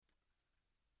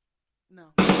No.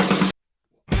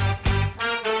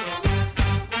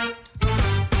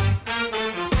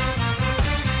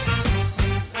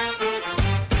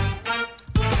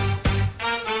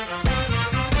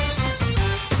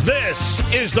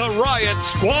 This is the Riot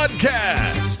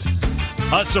Squadcast,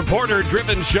 a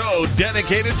supporter-driven show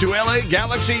dedicated to LA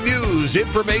Galaxy news,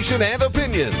 information, and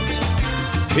opinions.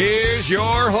 Here's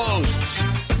your hosts,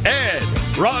 Ed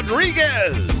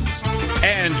Rodriguez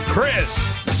and Chris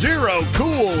Zero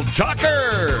Cool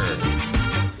Tucker.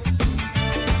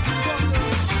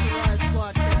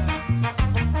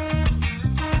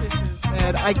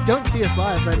 And I don't see us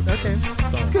live, but okay.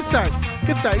 Good start.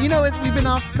 Good start. You know, we've been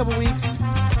off a couple weeks,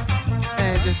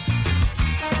 and just,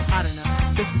 I don't know.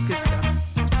 This is good stuff.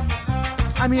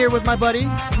 I'm here with my buddy,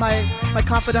 my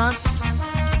confidants,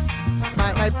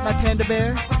 my panda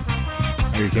bear.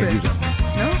 Oh, you can't use that one.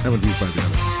 No? That one's used by the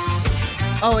other.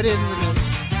 Oh, it is, isn't it?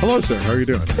 Hello, sir. How are you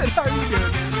doing? How are you doing,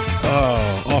 man?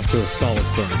 Oh, off to a solid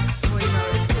start. Well, you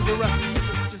know, it's the rust.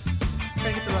 Just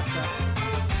trying to get the rust out.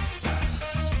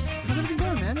 How's everything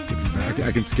going, man?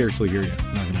 I can scarcely hear you.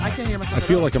 Not gonna lie. I can't hear myself. I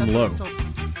feel at all. like I'm That's low. what I'm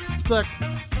told. Look,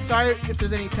 sorry if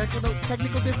there's any technical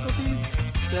difficulties.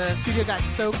 The studio got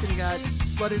soaked and got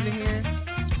flooded in here.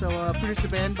 So, producer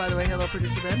Ben, by the way, hello,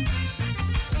 producer Ben.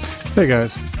 Hey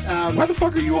guys, Why the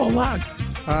fuck are you all loud?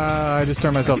 I just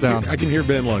turned myself down. I can hear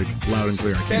Ben like loud and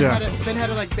clear. I can't Yeah. Ben had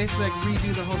to like basically like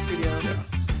redo the whole studio. Yeah.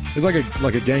 It's like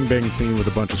a gangbang scene with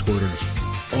a bunch of squirters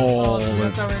all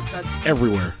that's how that's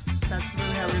everywhere. That's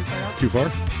really how we start out. Too far?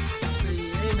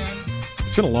 Hey, man.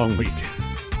 It's been a long week.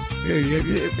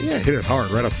 Yeah, hit it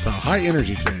hard right off the top. High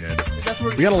energy today, Ed.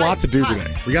 We got a lot to do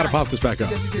today. We got to pop this back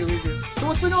up. Yes, we do. So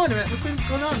what's been on, man? What's been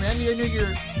going on, man? You know you're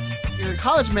a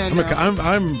college man now.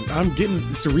 I'm getting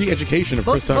it's a re-education of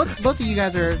Chris Tucker. Both of you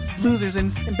guys are losers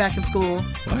and back in school.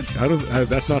 What? I don't.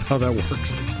 That's not how that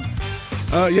works.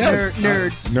 Yeah,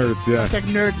 nerds. Nerds. Yeah. Hashtag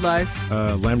nerd life.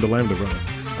 Lambda,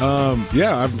 brother.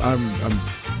 Yeah. I'm.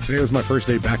 Today was my first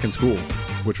day back in school,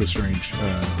 which was strange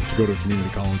to go to a community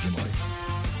college and like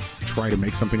try to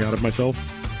make something out of myself.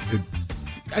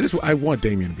 I want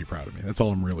Damien to be proud of me. That's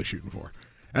all I'm really shooting for.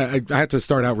 I had to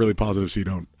start out really positive so you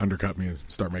don't undercut me and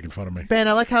start making fun of me. Ben,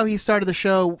 I like how he started the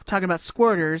show talking about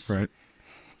squirters. Right.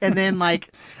 And then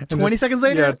like 20 seconds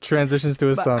later, yeah, transitions to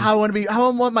his son. How I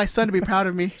want my son to be proud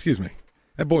of me. Excuse me.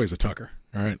 That boy is a Tucker.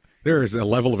 All right. There is a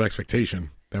level of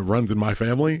expectation that runs in my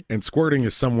family, and squirting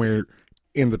is somewhere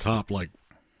in the top like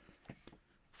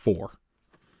 4.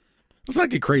 Let's not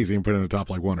get crazy and put it in the top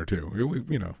like 1 or 2.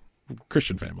 You know,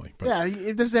 Christian family. But yeah,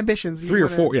 if there's ambitions. 3 or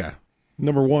 4. Yeah.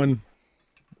 Number 1,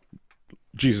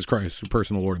 Jesus Christ, your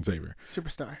personal Lord and Savior.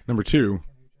 Superstar. Number 2,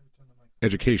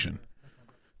 education.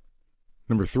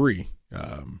 Number 3,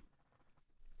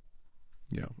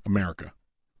 America.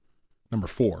 Number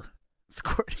 4,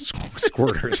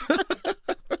 squirters.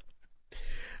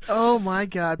 Oh my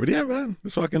God! But yeah, man,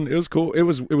 it was cool. It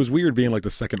was weird being like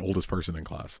the second oldest person in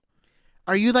class.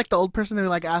 Are you like the old person who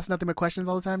like asks nothing but questions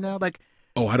all the time now? Like,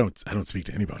 oh, I don't speak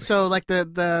to anybody. So like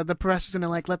the professor's gonna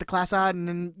like let the class out, and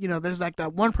then there's like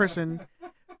that one person.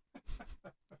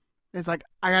 It's like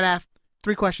I gotta ask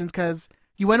 3 questions because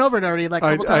you went over it already like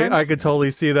a couple times. I could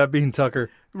totally see that being Tucker.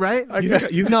 Right?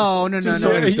 No.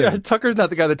 Yeah, Tucker's not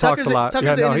the guy that talks a lot.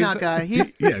 Tucker's the in-and-out guy.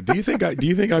 Yeah. Do you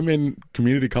think I'm in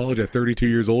community college at 32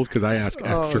 years old because I ask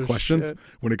extra questions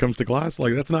when it comes to class?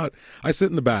 Like that's not. I sit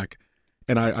in the back,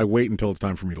 and I wait until it's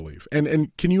time for me to leave.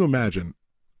 And can you imagine?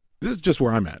 This is just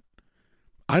where I'm at.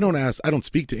 I don't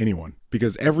speak to anyone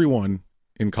because everyone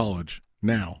in college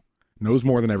now knows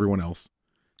more than everyone else.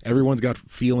 Everyone's got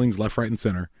feelings left, right, and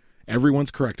center.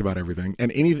 Everyone's correct about everything,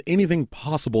 and anything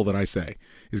possible that I say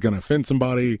is going to offend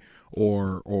somebody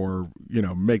or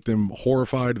make them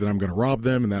horrified that I'm going to rob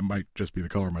them, and that might just be the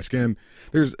color of my skin.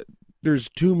 There's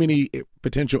too many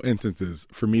potential instances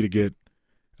for me to get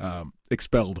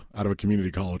expelled out of a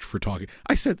community college for talking.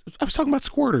 I was talking about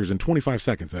squirters in 25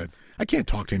 seconds, Ed. I can't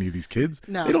talk to any of these kids.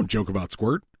 No. They don't joke about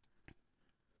squirt.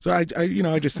 So I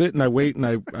just sit and I wait and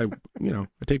I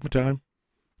take my time,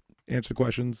 answer the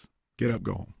questions, get up,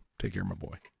 go home. Take care of my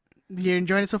boy. You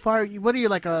enjoying it so far? What are you,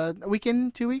 like a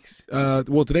weekend, 2 weeks?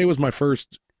 Well, today was my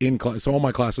first in class. So all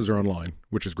my classes are online,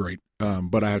 which is great.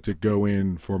 But I have to go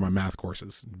in for my math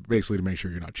courses, basically to make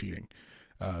sure you're not cheating.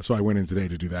 So I went in today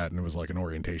to do that, and it was like an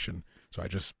orientation. So I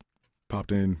just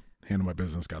popped in, handled my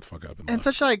business, got the fuck up, and left.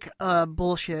 Such like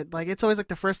bullshit. Like it's always like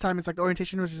the first time it's like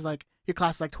orientation, which is like your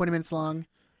class is like 20 minutes long.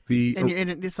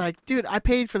 And it's like, dude, I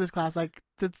paid for this class. Like,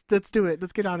 let's do it.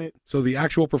 Let's get on it. So the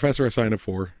actual professor I signed up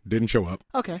for didn't show up.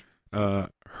 Okay.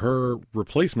 Her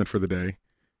replacement for the day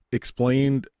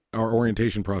explained our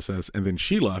orientation process, and then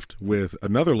she left with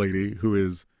another lady who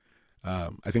is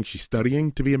I think she's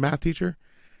studying to be a math teacher.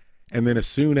 And then as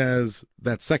soon as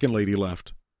that second lady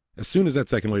left,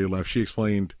 she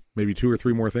explained maybe 2 or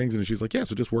 3 more things. And she's like, yeah,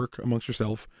 so just work amongst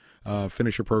yourself,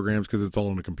 finish your programs because it's all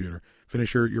on the computer.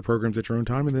 Finish your programs at your own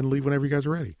time and then leave whenever you guys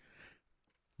are ready.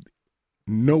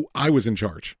 No, I was in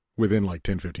charge within like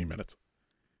 10, 15 minutes.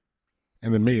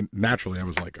 And then naturally, I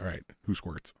was like, all right, who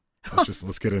squirts?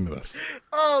 Let's get into this.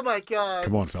 Oh my God.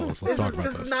 Come on, fellas. Let's talk about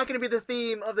this. This is not going to be the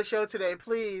theme of the show today.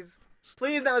 Please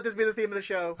not let this be the theme of the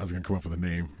show. I was going to come up with a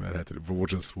name that had to do, but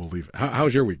we'll leave it.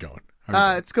 How's your week going?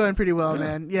 It's going pretty well,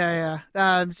 man. Yeah.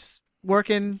 Just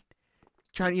working,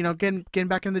 trying, getting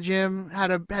back in the gym.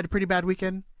 Had a pretty bad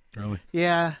weekend. Really?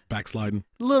 Yeah. Backsliding?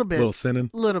 A little bit. A little sinning?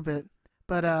 A little bit.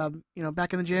 But,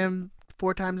 back in the gym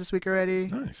 4 times this week already.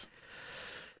 Nice.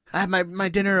 I had my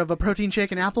dinner of a protein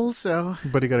shake and apples, so.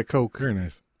 But he got a Coke. Very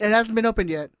nice. It hasn't been opened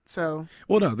yet, so.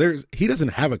 Well, no, he doesn't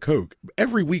have a Coke.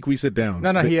 Every week we sit down.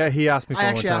 No, he asked me for I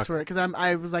one. actually asked for it because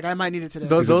I was like, I might need it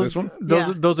today. Is it this one?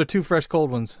 Those are 2 fresh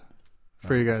cold ones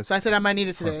for you guys. So I said I might need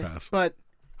it today. Hard pass. But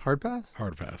hard pass?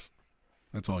 Hard pass.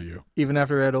 That's all you. Even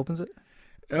after Ed opens it?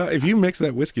 If you mix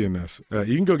that whiskey in this,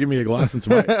 you can go give me a glass and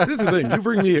some ice. This is the thing. You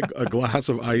bring me a glass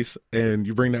of ice and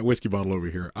you bring that whiskey bottle over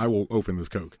here. I will open this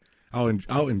Coke. I'll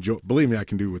enjoy. Believe me, I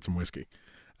can do with some whiskey.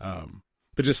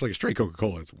 But just like a straight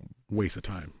Coca-Cola, it's a waste of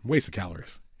time, waste of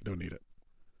calories. You don't need it.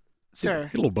 Sir,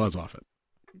 get a little buzz off it.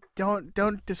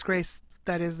 Don't disgrace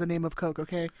that is the name of Coke,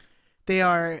 okay? They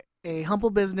are a humble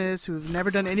business who've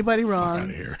never done anybody wrong. Fuck out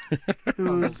of here.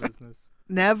 Who's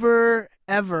never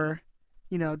ever,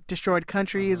 destroyed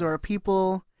countries or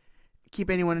people, keep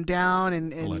anyone down,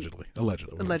 and allegedly.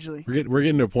 We're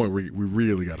getting to a point where we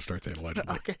really got to start saying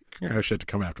allegedly. Okay. I have shit to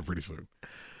come after pretty soon.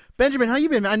 Benjamin, how you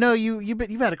been? I know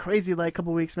you've had a crazy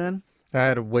couple weeks, man. I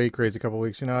had a way crazy couple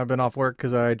weeks. I've been off work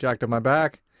because I jacked up my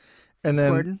back, and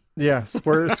then squirting. Yeah,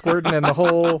 squirting, and the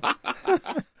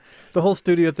whole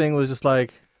studio thing was just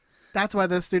like. That's why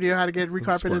the studio had to get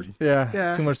recarpeted.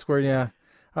 Yeah, too much squirting. Yeah,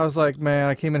 I was like, man,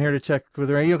 I came in here to check with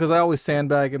her, because I always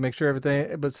sandbag and make sure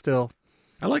everything, but still.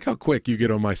 I like how quick you get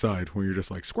on my side when you're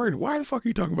just like, squirting. Why the fuck are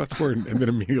you talking about squirting? And then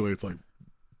immediately it's like,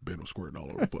 Ben was squirting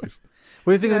all over the place.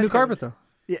 What do you think of the new carpet, though?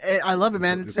 Yeah, I love it,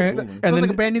 man. It smells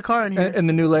like a brand new car in here. And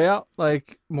the new layout,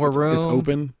 like more room. It's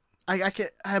open. I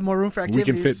have more room for activities.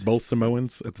 We can fit both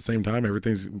Samoans at the same time.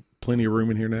 Everything's plenty of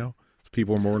room in here now.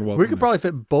 People are more than welcome. We could probably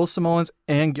fit both Samoans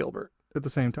and Gilbert at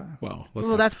the same time. Well,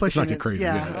 that's pushing let's not get crazy.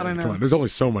 Yeah, I don't know. Come on, there's only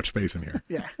so much space in here.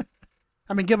 Yeah.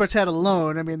 I mean, Gilbert's head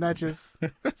alone. I mean, it's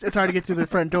hard to get through the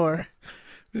front door.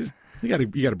 You got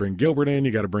to bring Gilbert in.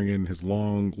 You got to bring in his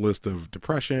long list of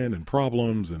depression and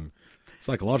problems and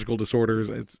psychological disorders.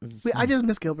 I just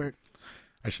miss Gilbert.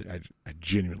 I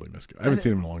genuinely miss Gilbert. I haven't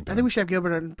seen him in a long time. I think we should have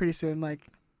Gilbert on pretty soon.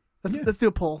 Let's do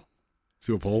a poll.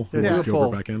 Do a poll? Yeah, who wants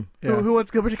Gilbert back in? Yeah. Who wants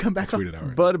Gilbert to come back on? Tweet it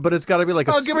out right but it's got to be like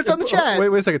Gilbert's on the chat.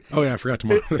 Wait a second. Oh, yeah, I forgot to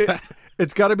monitor that.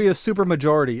 It's got to be a super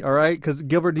majority, all right? Because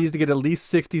Gilbert needs to get at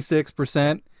least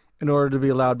 66% in order to be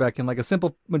allowed back in. Like a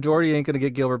simple majority ain't going to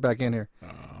get Gilbert back in here.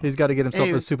 He's got to get himself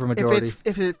a super majority.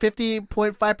 If it's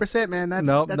 50.5%, man, that's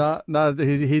no.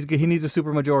 He needs a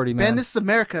super majority, man. Ben, this is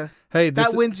America. Hey,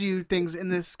 that wins you things in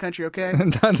this country, okay?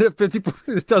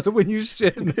 50% it doesn't win you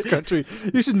shit in this country.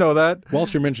 You should know that.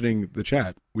 Whilst you're mentioning the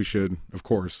chat, we should, of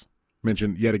course,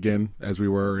 mention yet again, as we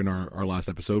were in our last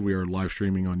episode, we are live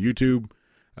streaming on YouTube.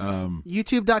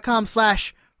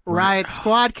 YouTube.com/Riot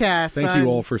Squadcast. Thank you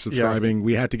all for subscribing. Yeah.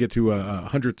 We had to get to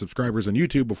 100 subscribers on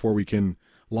YouTube before we can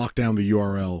lock down the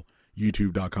URL,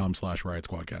 youtube.com/Riot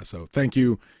Squadcast. So thank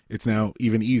you. It's now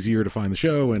even easier to find the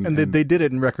show. And they did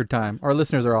it in record time. Our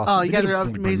listeners are awesome. Oh, you guys are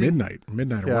amazing.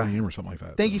 Midnight or 1 a.m. or something like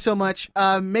that. Thank you so much.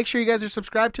 Make sure you guys are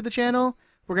subscribed to the channel.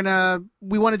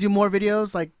 We want to do more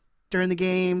videos like during the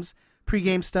games,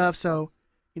 pre-game stuff. So,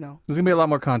 there's going to be a lot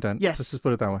more content. Yes. Let's just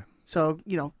put it that way. So,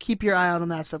 keep your eye out on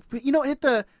that stuff. But, hit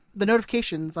the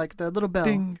notifications, like the little bell.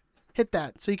 Ding. Hit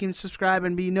that so you can subscribe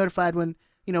and be notified when,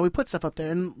 we put stuff up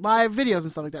there and live videos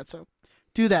and stuff like that. So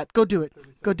do that. Go do it.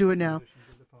 Go do it now.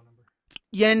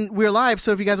 Yeah, and we're live,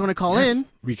 so if you guys want to call in.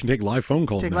 We can take live phone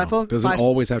calls now. Live phone. Doesn't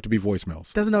always have to be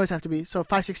voicemails. Doesn't always have to be. So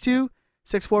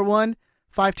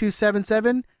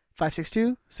 562-641-5277.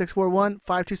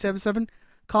 562-641-5277.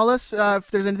 Call us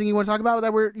if there's anything you want to talk about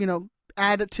that we're,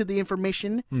 add to the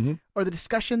information or the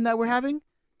discussion that we're having.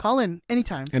 Call in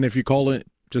anytime. And if you call in,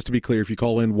 just to be clear, if you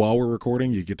call in while we're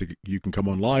recording, you can come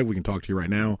on live. We can talk to you right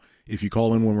now. If you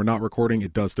call in when we're not recording,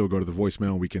 it does still go to the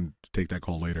voicemail. We can take that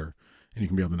call later, and you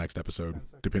can be on the next episode,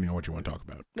 depending on what you want to talk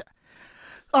about. Yeah.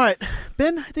 All right,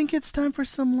 Ben, I think it's time for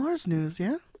some Lars news,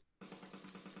 yeah?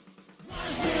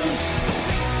 Lars news.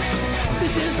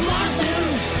 This is Lars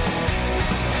news.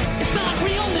 It's not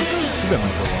real news. been on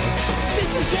for a while.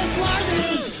 This is just Lars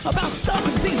News about stuff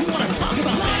and things we want to talk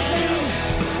about. Lars News.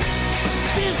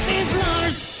 This is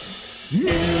Lars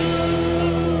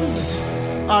News.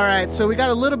 All right, so we got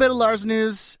a little bit of Lars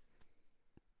News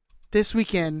this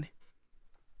weekend.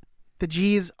 The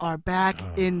G's are back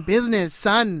in business,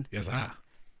 son. Yes,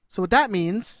 So what that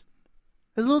means,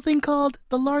 there's a little thing called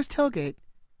the Lars Tailgate,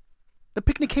 the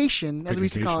picnication, as we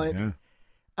used to call it.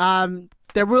 Yeah.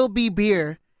 There will be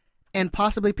beer and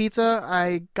possibly pizza.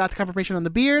 I got the confirmation on the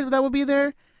beer that will be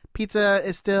there. Pizza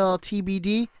is still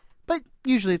TBD, but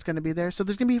usually it's going to be there. So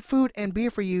there's going to be food and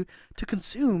beer for you to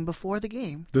consume before the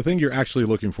game. The thing you're actually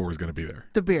looking for is going to be there.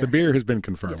 The beer. The beer has been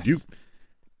confirmed. Yes.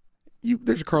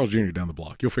 There's a Carl's Jr. down the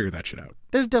block. You'll figure that shit out.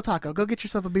 There's Del Taco. Go get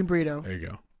yourself a bean burrito. There you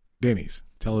go. Denny's.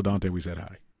 Tell Adante we said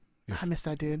hi. I miss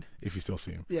that dude. If you still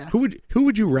see him. Yeah. Who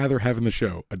would you rather have in the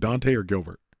show, Adante or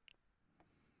Gilbert?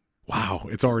 Wow,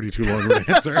 it's already too long of an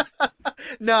answer.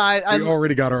 No, we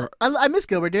already got our. I miss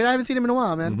Gilbert, dude. I haven't seen him in a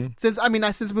while, man. Mm-hmm.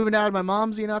 Since moving out of my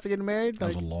mom's, after getting married. That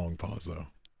was a long pause, though.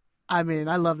 I mean,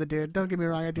 I love the dude. Don't get me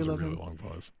wrong, I do love him. That was a really long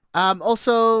pause.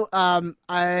 Also,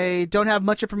 I don't have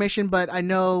much information, but I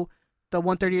know the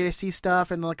 138AC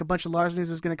stuff and like a bunch of Lars News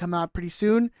is going to come out pretty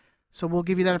soon. So we'll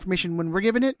give you that information when we're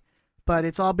giving it. But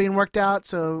it's all being worked out.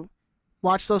 So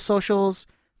watch those socials.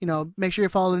 Make sure you're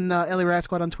following the LA Riot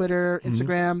Squad on Twitter,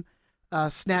 Instagram,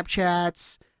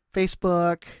 Snapchats,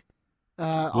 Facebook,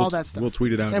 all that stuff. We'll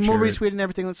tweet it out and we'll share retweet it and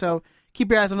everything. So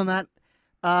keep your eyes on that.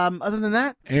 Other than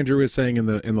that, Andrew is saying in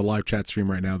the live chat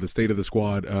stream right now, the state of the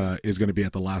squad is going to be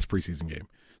at the last preseason game.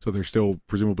 So they're still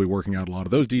presumably working out a lot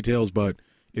of those details. But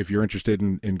if you're interested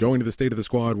in going to the state of the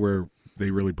squad, where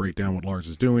they really break down what Lars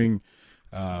is doing,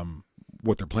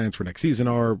 what their plans for next season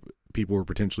are, people are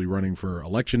potentially running for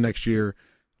election next year.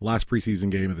 Last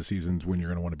preseason game of the season's when you're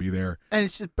going to want to be there. And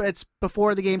it's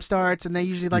before the game starts, and they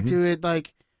usually like to do it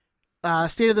like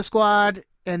state of the squad,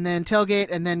 and then tailgate,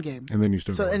 and then game. And then you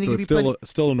still go. And So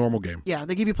it's still a normal game. Yeah,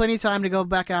 they give you plenty of time to go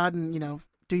back out and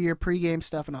do your pregame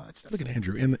stuff and all that stuff. Look at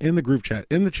Andrew in the group chat,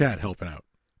 helping out.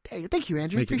 Hey, thank you,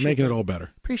 Andrew. Making it all better.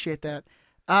 Appreciate that.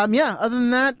 Yeah. Other than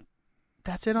that,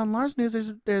 that's it on Lars News.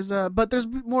 But there's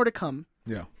more to come.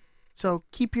 Yeah. So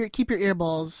keep your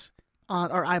earballs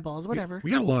on, or eyeballs, whatever.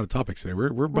 We got a lot of topics today.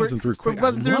 We're buzzing through quick. We're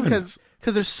buzzing through because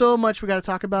there's so much we got to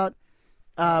talk about.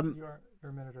 You're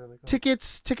a minute early.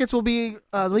 Tickets will be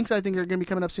links. I think are going to be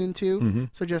coming up soon too. Mm-hmm.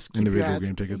 So just keep individual your eyes,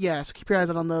 game tickets. Yeah, so keep your eyes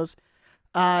out on those.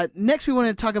 Next, we want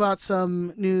to talk about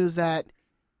some news that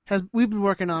we've been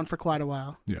working on for quite a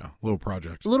while. Yeah, a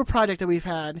little project that we've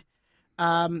had.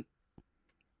 I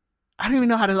don't even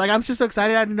know how to I'm just so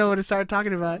excited. I don't know what to start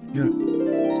talking about.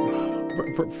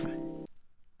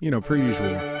 Per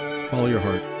usual, follow your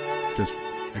heart.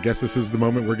 I guess this is the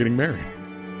moment we're getting married.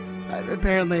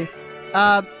 Apparently.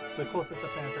 The closest to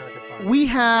fanfare I could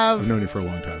find. I've known you for a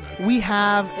long time, man. We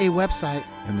have a website.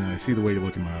 And I see the way you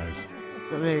look in my eyes.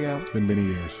 Well, there you go. It's been many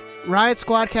years.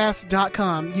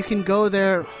 RiotSquadcast.com. You can go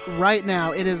there right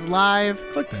now. It is live.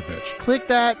 Click that bitch. Click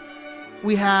that.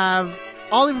 We have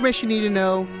all the information you need to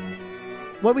know.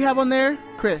 What we have on there,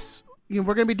 Chris, we're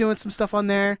going to be doing some stuff on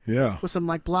there. Yeah. With some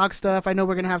blog stuff. I know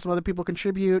we're going to have some other people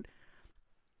contribute.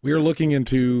 We are looking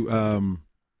into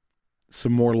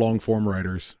some more long form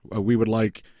writers. We would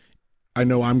like, I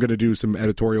know I'm going to do some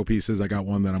editorial pieces. I got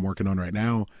one that I'm working on right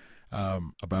now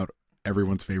about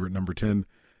everyone's favorite number 10.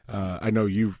 I know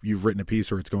you've written a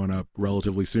piece, or it's going up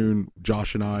relatively soon.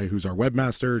 Josh and I, who's our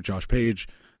webmaster, Josh Page,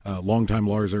 longtime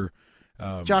Larser.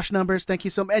 Josh Numbers, thank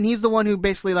you so much. And he's the one who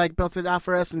basically built it out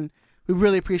for us, and we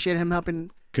really appreciate him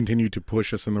helping continue to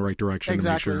push us in the right direction.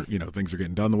 Exactly. To make sure things are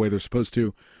getting done the way they're supposed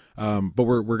to. But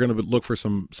we're going to look for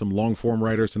some long form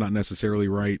writers to not necessarily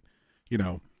write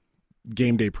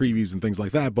game day previews and things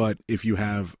like that. But if you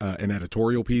have an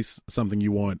editorial piece, something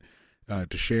you want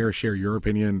to share your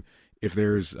opinion. If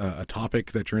there's a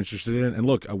topic that you're interested in, and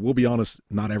look, we'll be honest,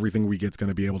 not everything we get is going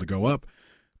to be able to go up,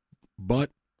 but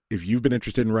if you've been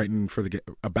interested in writing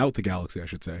about the Galaxy, I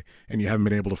should say, and you haven't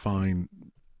been able to find,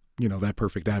 that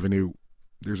perfect avenue,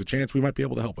 there's a chance we might be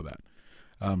able to help with that.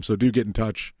 So do get in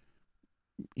touch,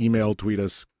 email, tweet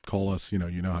us, call us. You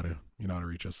know how to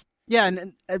reach us. Yeah,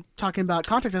 and talking about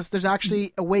contact us, there's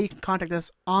actually a way you can contact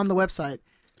us on the website.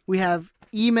 We have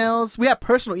emails. We have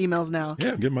personal emails now.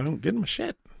 Yeah, get my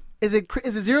shit. Is it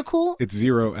Zero cool? It's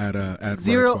Zero at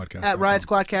Zero Riot Squadcast. at Riot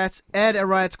Squadcast, Ed at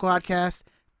Riot Squadcast,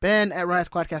 Ben at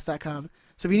RiotSquadcast.com.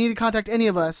 So if you need to contact any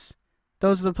of us,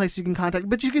 those are the places you can contact.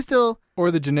 But you can still... Or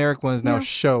the generic ones now,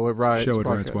 show at Riot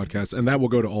Squadcast. And that will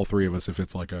go to all three of us if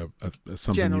it's like a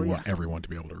something you want everyone to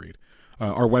be able to read.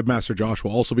 Our webmaster, Josh,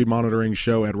 will also be monitoring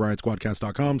show at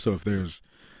RiotSquadcast.com. So if there's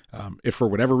If for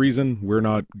whatever reason we're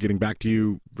not getting back to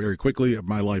you very quickly,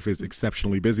 my life is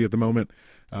exceptionally busy at the moment.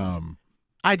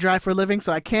 I drive for a living,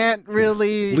 so I can't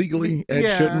really legally.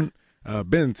 Ed shouldn't.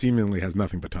 Ben seemingly has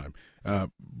nothing but time.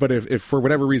 But if for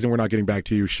whatever reason we're not getting back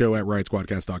to you,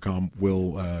 show@riotsquadcast.com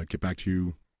will get back to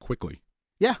you quickly.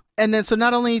 Yeah, and then so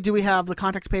not only do we have the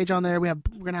contact page on there, we're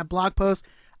gonna have blog posts.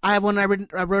 I have one I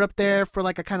wrote up there for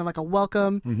like a kind of like a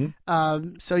welcome.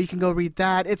 So you can go read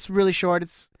that. It's really short.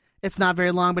 It's not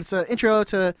very long, but it's an intro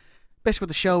to basically what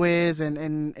the show is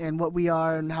and what we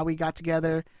are and how we got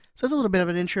together. So it's a little bit of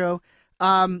an intro.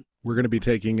 We're going to be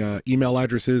taking email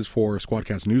addresses for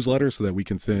Squadcast newsletters so that we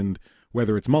can send,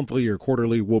 whether it's monthly or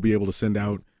quarterly, we'll be able to send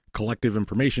out collective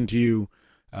information to you.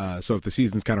 So if the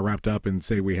season's kind of wrapped up and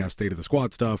say we have State of the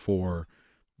Squad stuff or,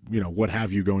 what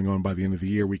have you going on by the end of the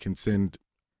year, we can send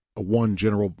one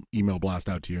general email blast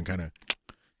out to you and kind of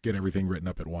get everything written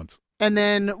up at once. And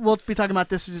then we'll be talking about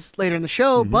this just later in the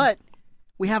show, but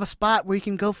we have a spot where you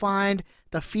can go find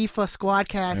the FIFA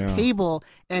Squadcast table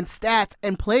and stats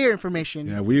and player information.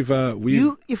 Yeah, we've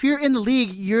if you're in the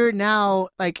league, you're now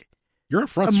like you're on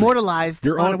Front immortalized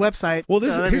Street. on a website. Well,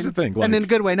 here's the thing, like, and in a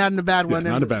good way, not in a bad one.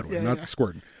 Not in a bad way, not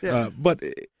squirting. Yeah. But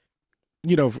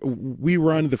we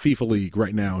run the FIFA League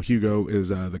right now. Hugo is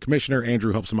the commissioner.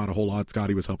 Andrew helps him out a whole lot.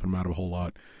 Scotty was helping him out a whole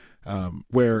lot.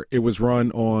 Where it was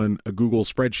run on a Google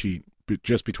spreadsheet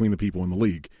just between the people in the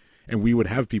league. And we would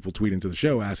have people tweet into the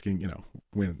show asking,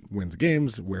 when's the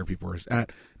games, where people are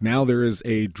at. Now there is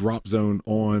a drop zone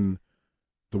on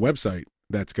the website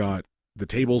that's got the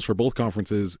tables for both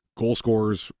conferences, goal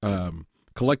scorers,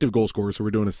 collective goal scorers. So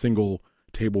we're doing a single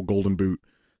table golden boot,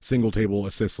 single table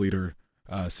assist leader,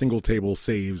 single table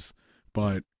saves.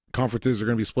 But conferences are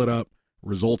going to be split up.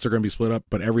 Results are going to be split up.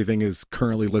 But everything is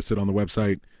currently listed on the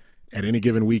website. At any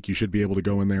given week, you should be able to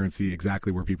go in there and see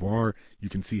exactly where people are. You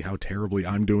can see how terribly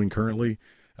I'm doing currently.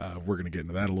 We're going to get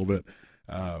into that a little bit.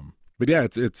 But yeah,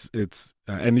 it's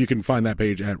and you can find that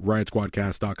page at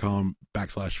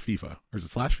riotsquadcast.com/FIFA. Or is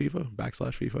it /FIFA?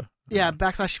 /FIFA? Yeah,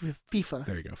 /FIFA.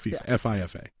 There you go. FIFA. Yeah.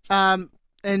 FIFA.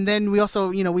 And then we also,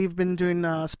 we've been doing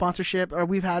sponsorship, or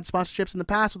we've had sponsorships in the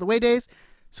past with Away Days.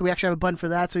 So we actually have a button for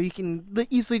that. So you can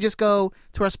easily just go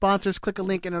to our sponsors, click a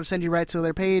link, and it'll send you right to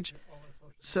their page.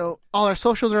 So all our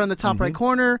socials are on the top right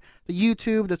corner, the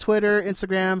YouTube, the Twitter,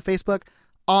 Instagram, Facebook,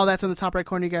 all that's on the top right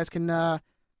corner. You guys can, go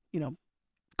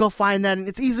find that. And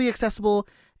it's easily accessible.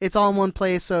 It's all in one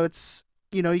place. So it's,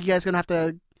 you guys are going to have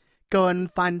to go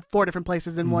and find 4 different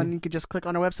places in one. You can just click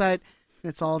on our website and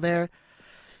it's all there.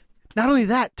 Not only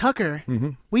that, Tucker,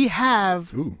 we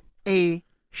have a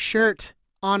shirt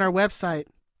on our website.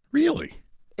 Really?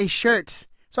 A shirt.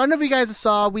 So I don't know if you guys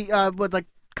saw, we, a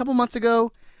couple months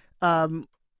ago,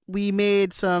 we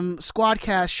made some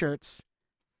Squadcast shirts.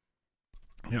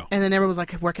 Yeah. And then everyone was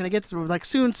like, where can I get this? We're like,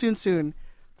 soon.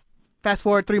 Fast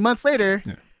forward 3 months later.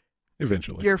 Yeah.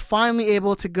 Eventually. You're finally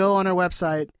able to go on our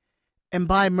website and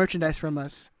buy merchandise from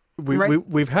us.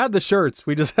 We've had the shirts.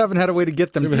 We just haven't had a way to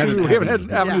get them. We haven't had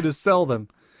an avenue to sell them.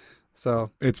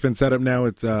 So it's been set up now.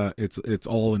 It's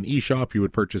all an eShop. You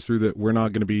would purchase through the. We're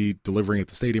not going to be delivering at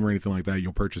the stadium or anything like that.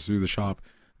 You'll purchase through the shop.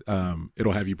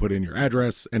 It'll have you put in your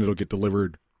address and it'll get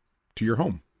delivered to your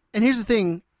home. And here's the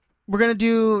thing. We're going to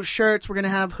do shirts. We're going to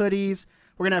have hoodies.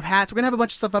 We're going to have hats. We're going to have a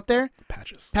bunch of stuff up there.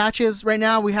 Patches. Right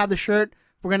now we have the shirt.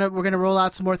 We're going to roll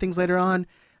out some more things later on.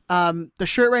 The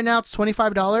shirt right now, it's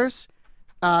 $25.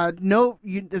 That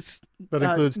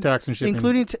includes tax and shipping.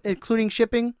 Including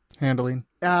shipping. Handling.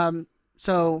 So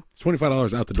it's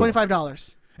 $25 out the door.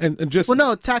 $25. And just. Well,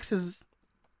 no, taxes.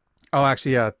 Oh,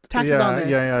 actually, yeah. Taxes on there.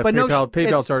 Yeah. But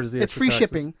PayPal charges the extra it's free taxes.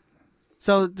 shipping.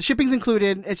 So the shipping's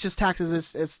included. It's just taxes is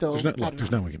still. There's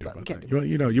nothing we can do about that.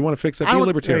 You want to fix that? Be a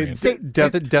libertarian.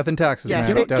 Death and taxes.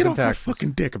 Yeah, man. Get off my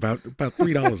fucking dick about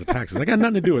 $3 of taxes. I got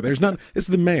nothing to do with it. It's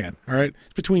the man. All right,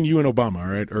 it's between you and Obama. All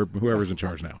right, or whoever's in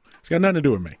charge now. It's got nothing to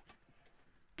do with me.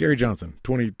 Gary Johnson,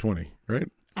 2020, right?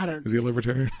 Is he a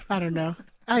libertarian? I don't know.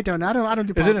 I don't do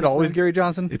politics. Isn't it always man. Gary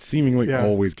Johnson? It's seemingly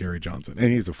always Gary Johnson,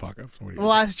 and he's a fuck up.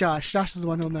 Well, ask Josh. Josh is the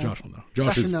one who'll know. Josh will know.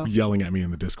 Josh is yelling at me in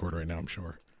the Discord right now, I'm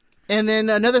sure. And then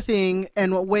another thing,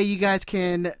 and what way you guys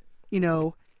can,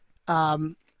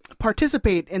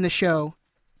 participate in the show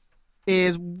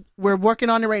is we're working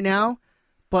on it right now,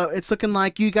 but it's looking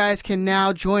like you guys can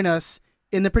now join us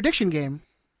in the prediction game.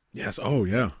 Yes. Oh,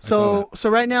 yeah. So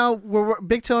right now we're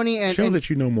Big Tony and show that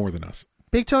you know more than us.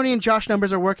 Big Tony and Josh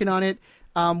Numbers are working on it,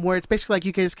 where it's basically like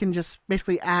you guys can just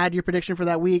basically add your prediction for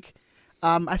that week.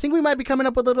 I think we might be coming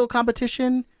up with a little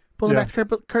competition, pulling back the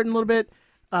curtain a little bit.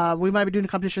 We might be doing a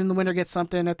competition. The winner gets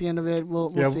something at the end of it.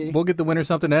 We'll see. We'll get the winner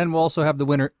something, and we'll also have the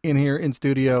winner in here in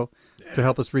studio to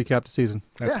help us recap the season.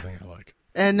 That's the thing I like.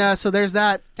 And so there's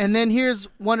that. And then here's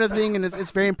one other thing, and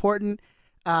it's very important.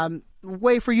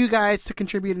 Way for you guys to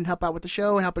contribute and help out with the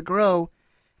show and help it grow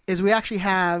is we actually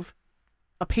have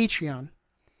a Patreon.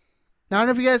 Now, I don't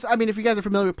know if you guys, if you guys are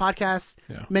familiar with podcasts,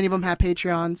 many of them have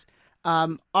Patreons.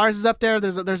 Ours is up there.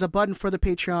 There's a button for the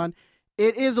Patreon.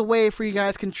 It is a way for you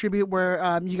guys to contribute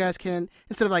where you guys can,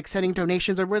 instead of like sending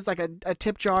donations or where's like a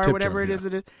tip jar or whatever it is.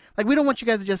 Like, we don't want you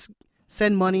guys to just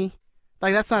send money.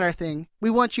 Like, that's not our thing. We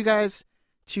want you guys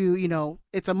to,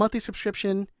 it's a monthly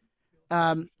subscription.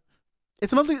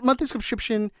 It's a monthly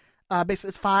subscription. Basically,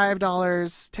 it's $5,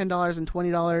 $10, and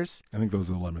 $20. I think those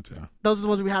are the limits, yeah. Those are the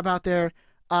ones we have out there.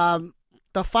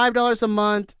 The $5 a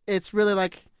month, it's really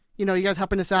like, you guys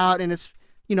helping us out, and it's,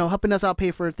 helping us out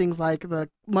pay for things like the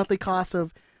monthly costs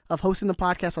of hosting the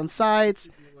podcast on sites,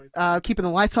 keeping the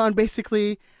lights on,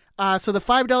 basically. So the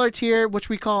 $5 tier, which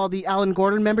we call the Alan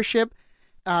Gordon membership,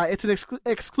 it's an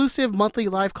exclusive monthly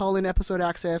live call-in episode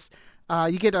access.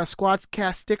 You get a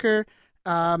Squadcast sticker,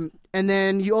 and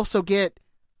then you also get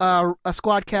a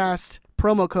Squadcast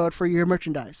promo code for your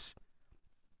merchandise.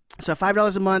 So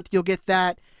 $5 a month, you'll get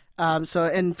that. And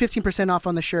 15% off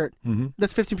on the shirt. Mm-hmm.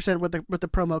 That's 15% with the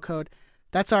promo code.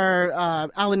 That's our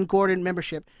Alan Gordon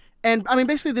membership. And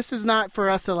basically, this is not for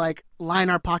us to like line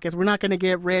our pockets. We're not going to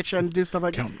get rich and do stuff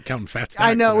like counting fat stacks.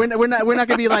 I know we're not going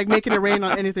to be like making it rain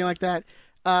on anything like that.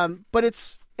 But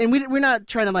it's, and we're not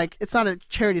trying to like, it's not a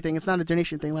charity thing. It's not a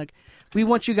donation thing. Like, we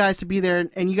want you guys to be there,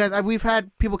 and you guys. We've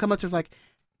had people come up to us like,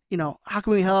 how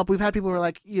can we help? We've had people who are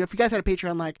like, if you guys had a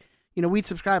Patreon, like, we'd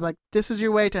subscribe. Like, this is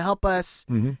your way to help us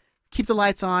keep the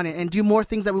lights on and do more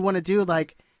things that we want to do.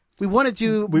 Like, we want to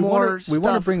do more stuff. We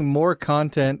want to bring more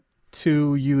content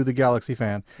to you, the Galaxy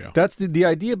fan. Yeah. That's the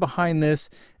idea behind this,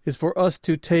 is for us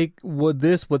to take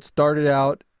what started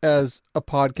out as a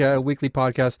podcast, a weekly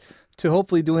podcast, to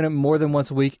hopefully doing it more than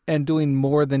once a week and doing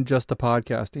more than just the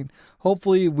podcasting.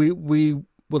 Hopefully, we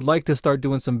would like to start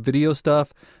doing some video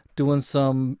stuff, doing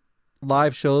some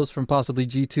live shows from possibly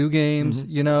G2 games,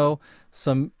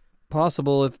 some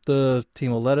possible, if the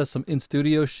team will let us, some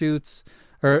in-studio shoots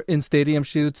or in-stadium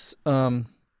shoots.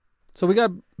 So we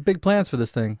got big plans for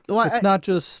this thing. Well, it's not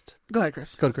just... Go ahead,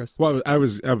 Chris. Go ahead, Chris. Well, I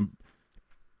was...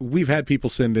 we've had people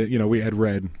send it, we had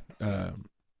Red,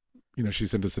 she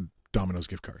sent us a Domino's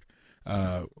gift card.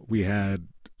 We had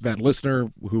that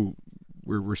listener who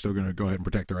we're still going to go ahead and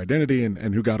protect their identity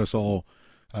and who got us all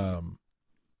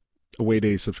away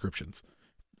day subscriptions.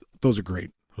 Those are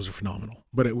great. Those are phenomenal.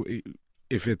 But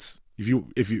if you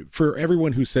for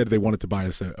everyone who said they wanted to buy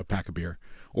us a pack of beer,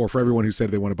 or for everyone who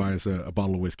said they want to buy us a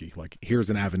bottle of whiskey, like, here's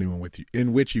an avenue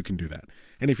in which you can do that.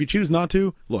 And if you choose not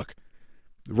to, look,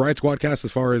 the Riot Squadcast,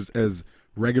 as far as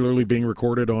regularly being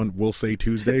recorded on, we'll say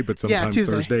Tuesday, but sometimes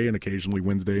Thursday and occasionally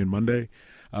Wednesday and Monday,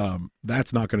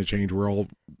 that's not going to change. We're all,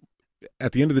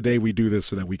 at the end of the day, we do this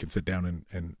so that we can sit down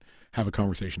and have a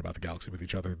conversation about the Galaxy with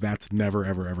each other. That's never,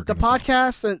 ever, ever going to stop. The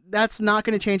podcast, that's not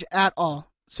going to change at all.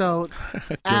 So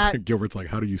Gilbert's like,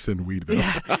 how do you send weed though?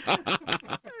 Yeah.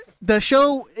 The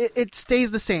show, it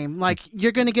stays the same. Like,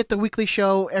 you're going to get the weekly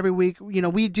show every week.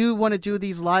 We do want to do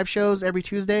these live shows every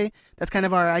Tuesday. That's kind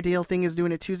of our ideal thing, is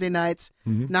doing it Tuesday nights,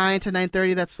 9 to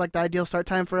 9:30. That's like the ideal start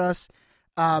time for us.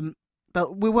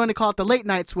 But we want to call it the late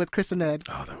nights with Chris and Ed.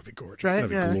 Oh, that would be gorgeous. Right?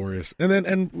 That'd be glorious.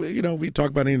 And we talk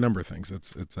about any number of things.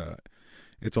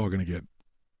 It's all going to get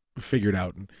figured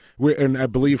out. And I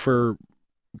believe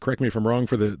correct me if I'm wrong,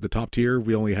 for the top tier,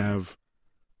 we only have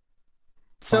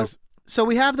So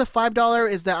we have the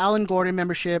 $5 is the Alan Gordon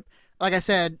membership. Like I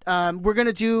said, we're going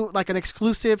to do like an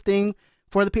exclusive thing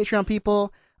for the Patreon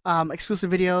people, exclusive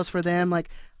videos for them. Like,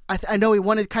 I know we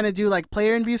want to kind of do like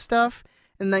player interview stuff,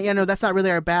 and that's not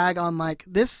really our bag on like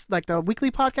this, like the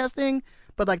weekly podcast thing,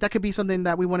 but like that could be something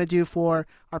that we want to do for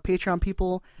our Patreon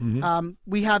people.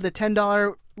 We have the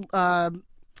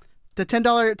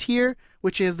 $10 tier,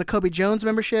 which is the Kobe Jones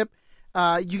membership.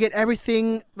 You get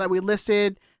everything that we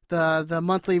listed, the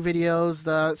monthly videos,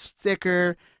 the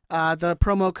sticker, the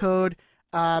promo code,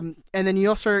 and then you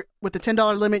also, with the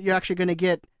 $10 limit, you're actually going to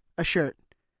get a shirt.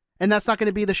 And that's not going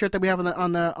to be the shirt that we have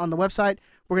on the website.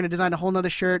 We're going to design a whole nother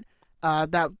shirt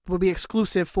that will be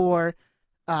exclusive for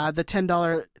the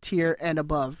 $10 tier and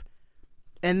above.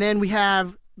 And then we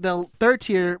have the third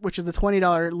tier, which is the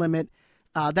 $20 limit.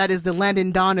 That is the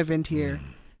Landon Donovan tier.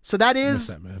 So that is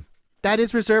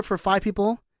reserved for 5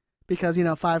 people, because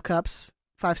 5 cups,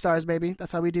 5 stars, baby.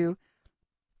 That's how we do.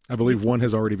 I believe one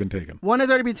has already been taken. One has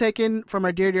already been taken from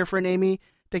our dear friend Amy.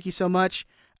 Thank you so much.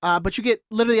 But you get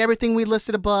literally everything we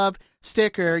listed above.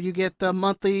 Sticker. You get the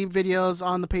monthly videos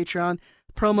on the Patreon.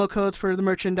 Promo codes for the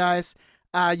merchandise.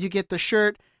 You get the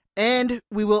shirt. And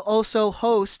we will also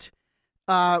host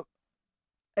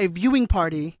a viewing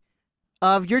party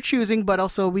of your choosing, but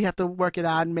also we have to work it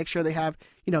out and make sure they have,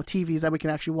 TVs that we can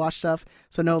actually watch stuff.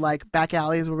 So no like back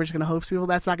alleys where we're just going to host people.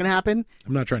 That's not going to happen.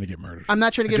 I'm not trying to get murdered. I'm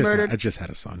not trying to get murdered. I just had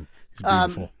a son. He's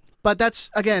beautiful. But that's,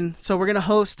 again, so we're going to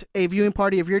host a viewing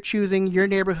party of your choosing, your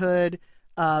neighborhood.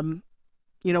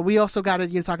 We also got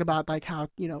to talk about like how,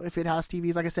 if it has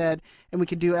TVs, like I said, and we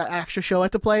can do an extra show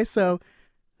at the place. So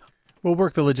we'll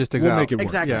work the logistics we'll out. Make it work.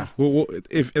 Exactly. Yeah. We'll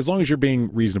if as long as you're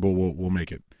being reasonable, we'll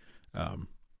make it.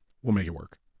 We'll make it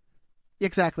work.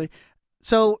 Exactly.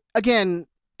 So again,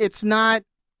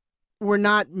 we're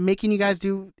not making you guys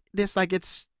do this. Like,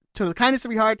 it's to the kindness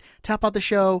of your heart to help out the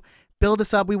show, build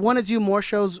us up. We want to do more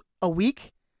shows a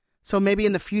week. So maybe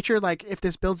in the future, like if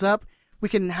this builds up, we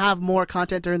can have more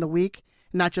content during the week,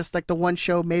 not just like the one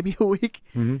show maybe a week.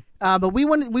 Mm-hmm. But we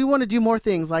want to do more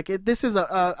things. Like this is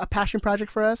a passion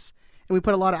project for us, and we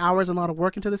put a lot of hours and a lot of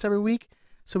work into this every week.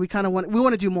 So we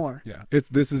want to do more. Yeah,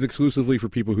 this is exclusively for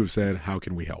people who've said, "How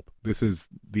can we help?" This is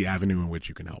the avenue in which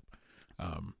you can help.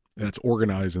 That's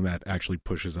organized and that actually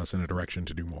pushes us in a direction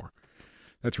to do more.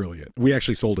 That's really it. We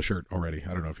actually sold a shirt already.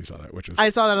 I don't know if you saw that, I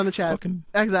saw that on the chat. Fucking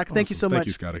exactly. awesome. Thank you so much. Thank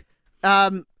you, Scotty.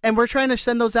 And we're trying to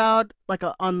send those out what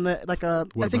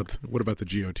about the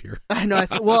Geo tier? I know.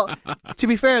 Well, to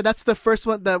be fair, that's the first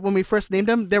one that when we first named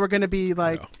them, they were going to be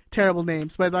like terrible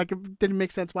names, but like it didn't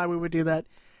make sense why we would do that.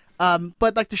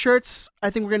 But like the shirts,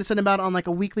 I think we're going to send them out on like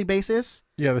a weekly basis.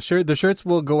 Yeah, the shirts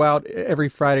will go out every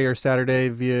Friday or Saturday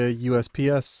via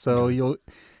USPS. So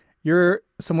you're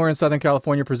somewhere in Southern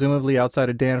California, presumably outside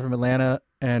of Dan from Atlanta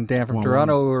and Dan from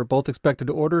Toronto, who are both expected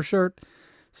to order a shirt.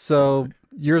 So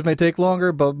yours may take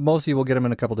longer, but most of you will get them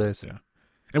in a couple days. Yeah.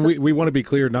 And we want to be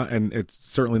clear, and it's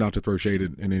certainly not to throw shade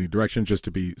in any direction, just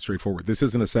to be straightforward. This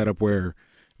isn't a setup where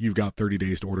you've got 30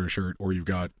 days to order a shirt or you've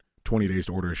got 20 days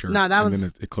to order a shirt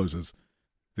then it closes.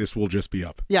 This will just be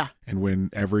up. Yeah. And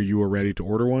whenever you are ready to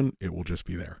order one, it will just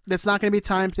be there. That's not going to be a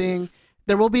time thing.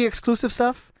 There will be exclusive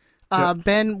stuff.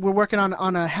 Ben, we're working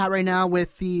on a hat right now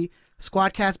with the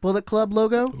Squadcast Bullet Club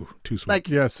logo. Ooh, too sweet.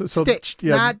 Like so stitched,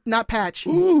 not patch.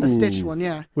 Ooh. A stitched one,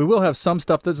 yeah. We will have some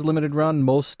stuff that's limited run.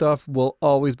 Most stuff will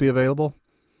always be available.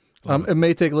 It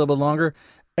may take a little bit longer.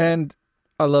 And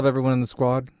I love everyone in the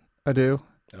squad. I do.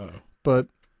 But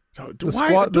the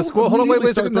squad. Hold on, wait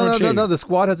a second. No. The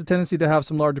squad has a tendency to have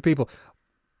some larger people.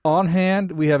 On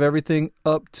hand, we have everything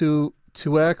up to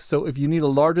 2X. So if you need a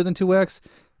larger than 2X,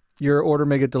 your order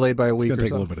may get delayed by a week. It's going to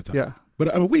take a little bit of time. Yeah,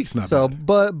 but a week's not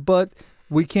bad. But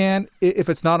we can, if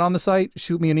it's not on the site,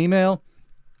 shoot me an email,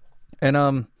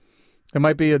 and it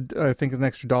might be I think an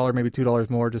extra $1, maybe $2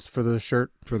 more just for the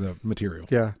shirt for the material.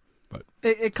 Yeah. But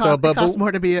it costs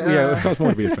more to be it costs more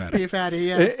to be a fatty. Be a fatty,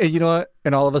 yeah. You know what?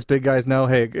 And all of us big guys know,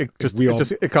 hey, it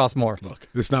costs more. Look,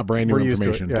 it's not brand new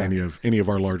information to any of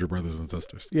our larger brothers and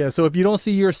sisters. Yeah, so if you don't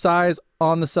see your size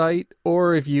on the site,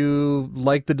 or if you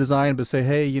like the design but say,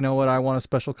 hey, you know what, I want a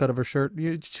special cut of a shirt,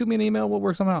 you shoot me an email, we'll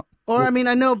work something out. Or I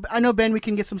know Ben, we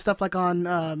can get some stuff like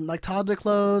on like toddler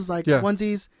clothes, like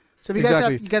onesies. So if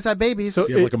you guys have babies, so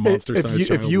you have like a monster-sized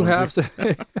child. If you have,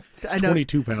 it's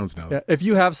 22 pounds now. Yeah, if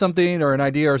you have something or an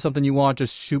idea or something you want,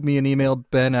 just shoot me an email,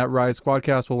 Ben@Riot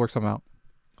Squadcast. We'll work something out.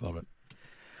 Love it.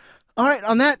 All right,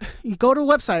 on that, you go to the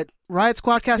website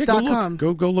riotsquadcast.com.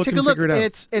 Go look Take and a look. Figure it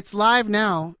out. It's live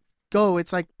now. Go.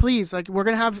 It's like please, like we're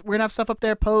gonna have stuff up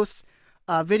there, posts,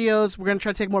 videos. We're gonna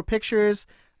try to take more pictures,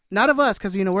 not of us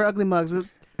because we're ugly mugs.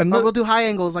 And we'll do high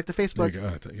angles like the Facebook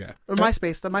or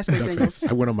MySpace, the MySpace angles.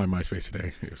 I went on my MySpace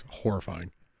today. It was horrifying,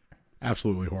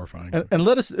 absolutely horrifying. And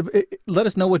let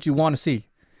us know what you want to see.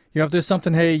 If there's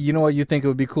something, hey, you know what, you think it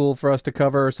would be cool for us to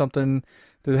cover, or something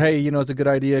that, hey, it's a good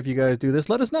idea if you guys do this.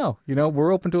 Let us know.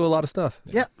 We're open to a lot of stuff.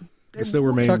 Yeah. It still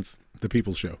remains the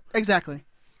people's show. Exactly.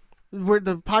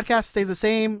 The podcast stays the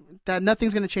same. That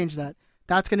nothing's going to change that.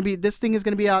 This thing is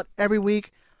going to be out every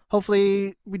week.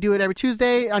 Hopefully, we do it every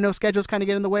Tuesday. I know schedules kind of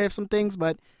get in the way of some things,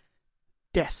 but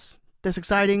yes, that's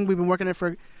exciting. We've been working it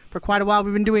for quite a while.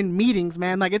 We've been doing meetings,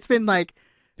 man. Like it's been like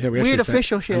weird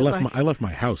official shit. I left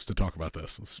my house to talk about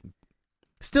this.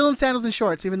 Still in sandals and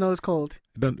shorts, even though it's cold.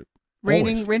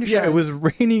 Raining. Yeah, it was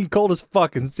raining, cold as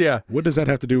fuck. Yeah. What does that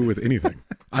have to do with anything?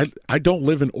 I don't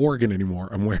live in Oregon anymore.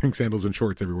 I'm wearing sandals and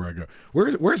shorts everywhere I go.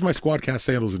 Where's my Squadcast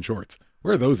sandals and shorts?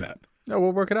 Where are those at? No,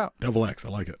 we'll work it out. XX. I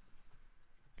like it.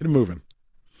 Get it moving.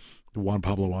 The Juan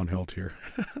Pablo Angel tier.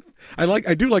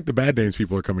 I do like the bad names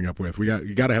people are coming up with.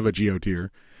 You got to have a Geo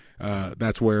tier.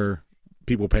 That's where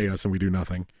people pay us and we do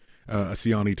nothing. A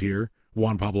Ciani tier,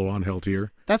 Juan Pablo Angel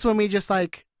tier. That's when we just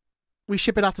we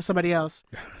ship it off to somebody else.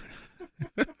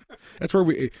 That's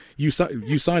where you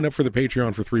sign up for the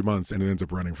Patreon for 3 months and it ends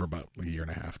up running for about a year and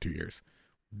a half, 2 years.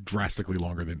 drastically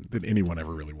longer than anyone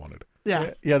ever really wanted.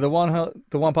 Yeah. The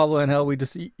Juan Pablo Angel,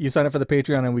 you sign up for the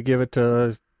Patreon and we give it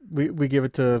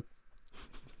to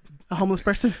a homeless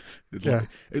person. Yeah.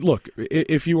 Look,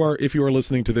 if you are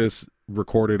listening to this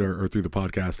recorded or through the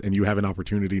podcast and you have an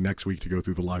opportunity next week to go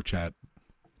through the live chat,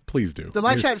 please do. The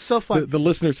live chat is so fun. The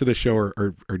listeners to this show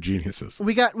are geniuses.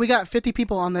 We got 50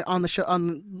 people on the show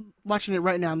watching it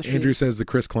right now on the stream. Andrew says the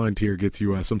Chris Klein tier gets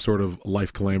you some sort of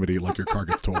life calamity, like your car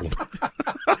gets totaled.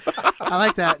 I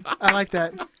like that.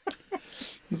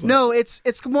 No,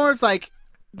 it's more of like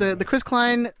the Chris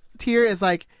Klein tier is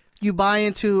like you buy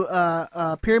into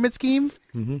a pyramid scheme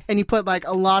and you put like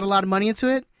a lot of money into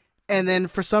it, and then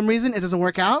for some reason it doesn't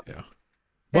work out. Yeah.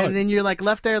 And then you're like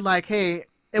left there like, hey,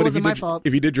 it wasn't my fault.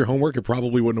 If you did your homework, it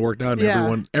probably wouldn't have worked out.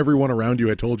 And everyone around you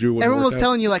had told you it wouldn't Everyone was work out.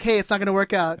 telling you like, hey, it's not going to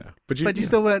work out. Yeah. But you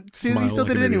still went. You still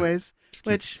did it anyways.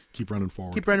 Keep running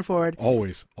forward. Keep running forward.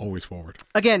 Always forward.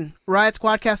 Again,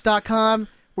 riotsquadcast.com.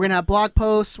 We're going to have blog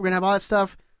posts. We're going to have all that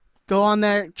stuff. Go on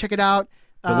there. Check it out.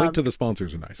 The link to the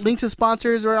sponsors are nice. Link to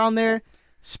sponsors are on there.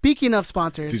 Speaking of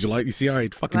sponsors. Did you see how I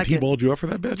fucking T-balled you up for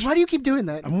that bitch? Why do you keep doing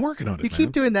that? I'm working on it, You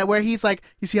keep doing that where he's like,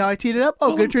 you see how I teed it up?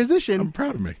 Oh, good transition. I'm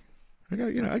proud of me.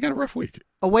 I got a rough week.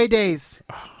 Away Days.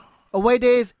 Away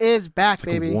Days is back, it's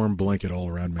like baby. A warm blanket all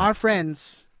around me. Our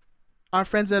friends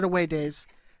at Away Days.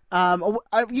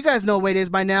 You guys know Away Days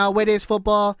by now. Away Days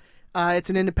Football. It's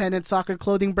an independent soccer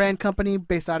clothing brand company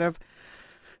based out of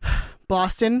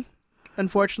Boston,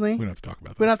 unfortunately. We don't have to talk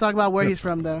about this. We don't have to talk about where he's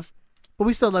from, though. But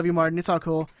we still love you, Martin. It's all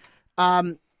cool.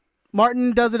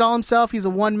 Martin does it all himself. He's a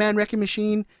one-man wrecking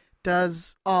machine.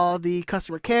 Does all the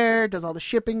customer care, does all the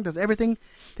shipping, does everything.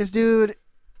 This dude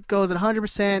goes at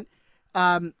 100%.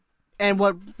 And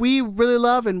what we really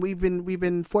love, and we've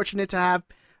been fortunate to have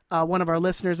one of our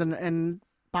listeners and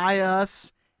buy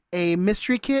us a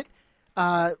mystery kit,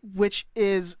 which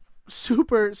is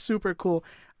super, super cool.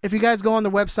 If you guys go on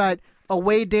the website,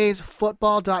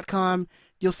 awaydaysfootball.com,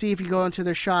 you'll see if you go into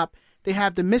their shop, they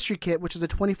have the mystery kit, which is a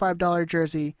 $25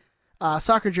 jersey,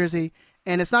 soccer jersey.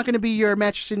 And it's not going to be your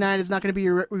Manchester United. It's not going to be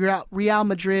your Real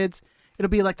Madrids. It'll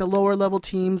be like the lower level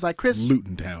teams, like Chris.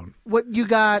 Luton Town. What you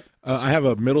got? I have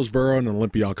a Middlesbrough and an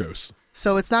Olympiacos.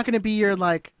 So it's not going to be your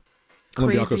like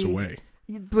Olympiacos away,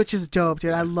 which is dope,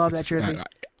 dude. I love that jersey.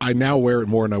 I now wear it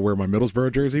more than I wear my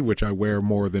Middlesbrough jersey, which I wear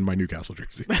more than my Newcastle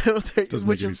jersey. Doesn't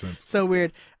make any sense. So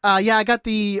weird. Yeah, I got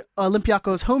the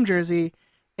Olympiacos home jersey,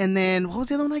 and then what was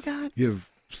the other one I got? You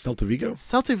have Celta Vigo?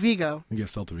 Celta Vigo. I think you have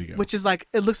Celta Vigo. Which is like,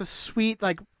 it looks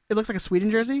like a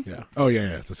Sweden jersey. Yeah. Oh,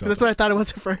 yeah. It's a Celta. That's what I thought it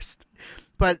was at first.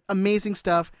 But amazing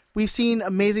stuff. We've seen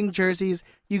amazing jerseys.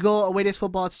 You go Away Days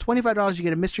Football, it's $25. You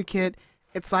get a mystery kit.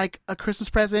 It's like a Christmas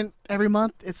present every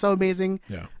month. It's so amazing.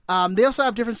 Yeah. They also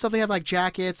have different stuff. They have like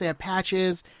jackets. They have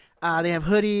patches. They have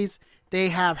hoodies. They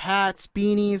have hats,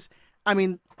 beanies. I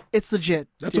mean, it's legit.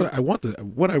 That's what I want.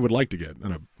 What I would like to get,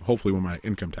 and hopefully when my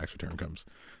income tax return comes,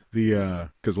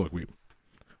 because look, we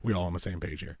all on the same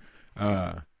page here.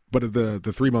 But the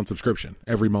 3-month subscription,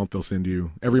 every month they'll send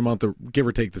you, give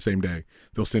or take the same day,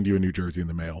 they'll send you a new jersey in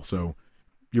the mail. So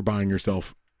you're buying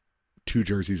yourself 2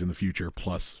 jerseys in the future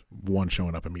plus one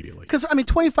showing up immediately. Because I mean,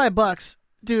 $25,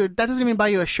 dude, that doesn't even buy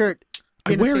you a shirt.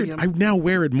 I now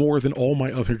wear it more than all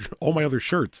my other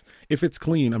shirts. If it's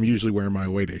clean, I'm usually wearing my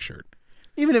away day shirt.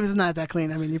 Even if it's not that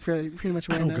clean, I mean, you're pretty much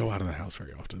wearing that. I don't go out of the house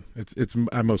very often.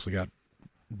 I mostly got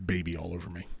baby all over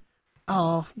me.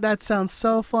 Oh, that sounds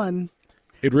so fun.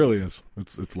 It really is.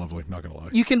 It's lovely. Not gonna lie.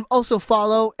 You can also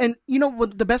follow, and you know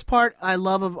what the best part I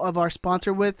love of our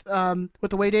sponsor with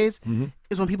Away Days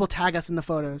is when people tag us in the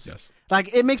photos. Yes.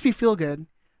 Like it makes me feel good.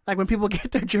 Like when people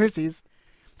get their jerseys.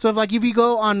 So if you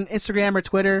go on Instagram or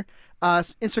Twitter,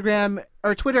 it's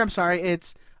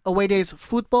Away Days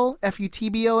Football,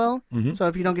 FUTBOL. So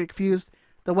if you don't get confused,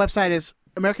 the website is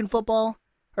American Football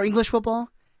or English Football,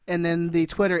 and then the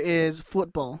Twitter is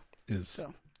Football.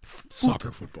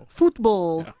 Soccer football.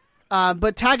 Football. Yeah.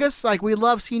 But tag us. Like, we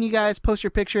love seeing you guys post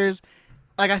your pictures.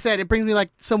 Like I said, it brings me like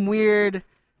some weird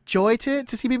joy to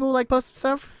see people like post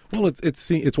stuff. Well,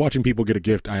 it's watching people get a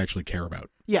gift I actually care about.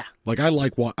 Yeah. Like I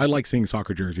like seeing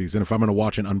soccer jerseys, and if I'm going to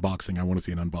watch an unboxing, I want to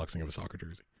see an unboxing of a soccer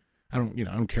jersey. I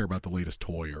don't care about the latest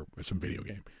toy or some video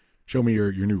game. Show me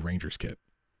your new Rangers kit.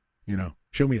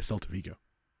 Show me a Celta Vigo.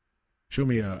 Show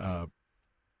me I'm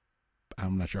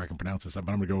not sure I can pronounce this, but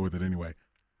I'm going to go with it anyway.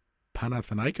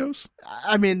 Panathinaikos?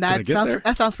 I mean, that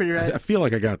sounds pretty right. I feel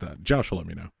like I got that. Josh will let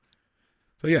me know.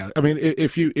 So yeah, I mean,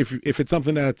 if it's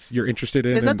something that's you're interested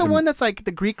in, is that the one that's like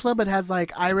the Greek club? It has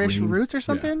like Irish roots or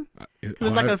something. Yeah.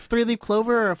 There's like a 3-leaf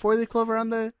clover or a 4-leaf clover on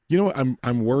the. You know what?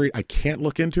 I'm worried. I can't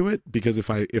look into it because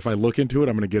if I look into it,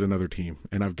 I'm going to get another team,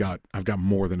 and I've got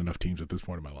more than enough teams at this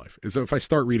point in my life. So if I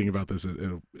start reading about this,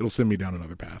 it'll send me down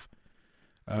another path.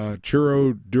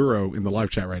 Churro Duro in the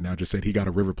live chat right now just said he got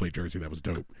a River Plate jersey that was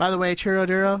dope. By the way, Churro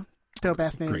Duro. Dope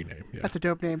ass name. Great name. Yeah. That's a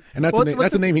dope name. And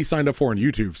that's a name he signed up for on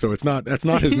YouTube. So that's not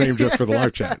his name just for the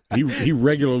live chat. He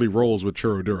regularly rolls with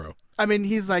Churro Duro. I mean,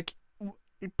 he's like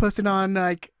posting on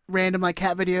like random like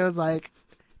cat videos like,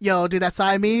 yo, dude, that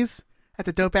Siamese. That's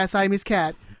a dope ass Siamese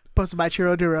cat. Posted by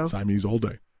Churro Duro. Siamese all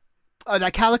day.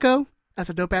 That calico. That's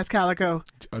a dope ass calico.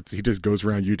 He just goes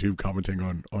around YouTube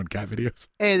commenting on cat videos.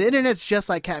 Hey, the internet's just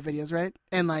like cat videos, right?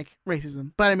 And like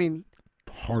racism. But I mean,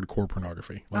 hardcore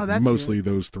pornography. Like mostly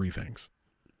those three things.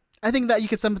 I think that you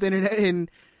could sum up the internet in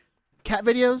cat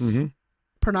videos,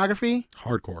 pornography,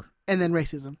 hardcore, and then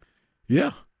racism.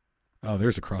 Yeah. Oh,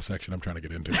 there's a cross section I'm trying to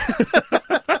get into.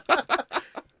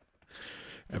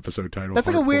 Episode title. That's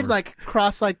like a weird like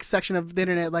cross like section of the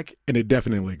internet, like. And it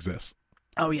definitely exists.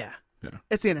 Oh yeah. Yeah.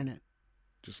 It's the internet.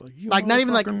 Just like not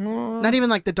even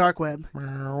like the dark web.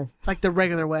 Like the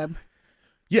regular web.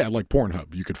 Yeah, like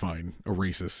Pornhub, you could find a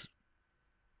racist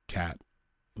cat.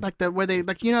 Like where they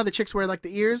like how the chicks wear like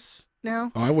the ears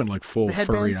now? Oh, I went like full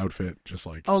furry outfit, just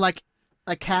like like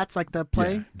cats, like the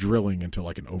play? Yeah, drilling into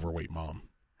like an overweight mom.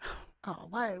 Oh,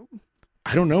 why?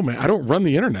 I don't know, man. I don't run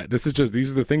the internet. These are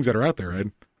the things that are out there,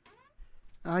 Ed.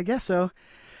 I guess so.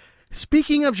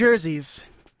 Speaking of jerseys,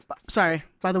 sorry,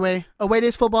 by the way,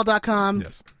 awaydaysfootball.com.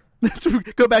 Yes. Let's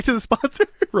go back to the sponsor.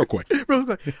 Real quick.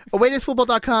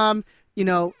 awaydaysfootball.com,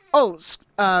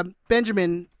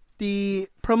 Benjamin, the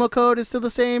promo code is still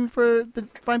the same for the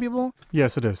fine people?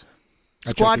 Yes, it is.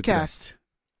 Squadcast.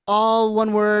 All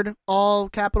one word, all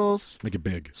capitals. Make it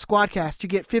big. Squadcast. You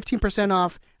get 15%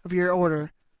 off of your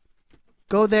order.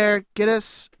 Go there, get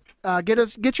yourself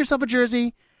a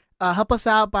jersey. Help us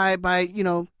out by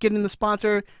getting the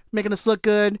sponsor, making us look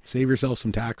good. Save yourself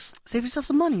some tax. Save yourself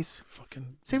some monies.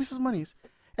 Save yourself some monies.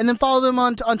 And then follow them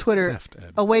on Twitter. Theft,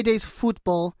 Ed. Away Days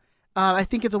Football. I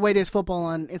think it's Away Days Football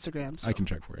on Instagram. So. I can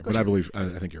check for you, but I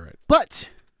think you're right. But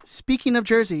speaking of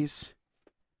jerseys,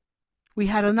 we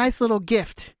had a nice little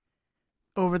gift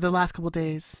over the last couple of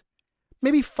days.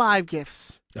 Maybe 5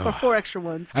 gifts or 4 extra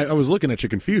ones. I was looking at you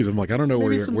confused. I'm like, I don't know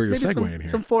where you're segueing here.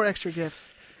 Some 4 extra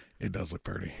gifts. It does look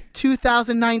pretty.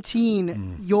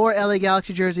 2019, your LA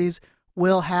Galaxy jerseys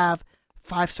will have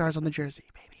 5 stars on the jersey,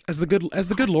 baby. As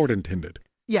the good Lord intended.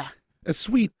 Yeah. As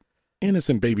sweet,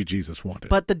 innocent baby Jesus wanted.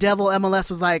 But the devil MLS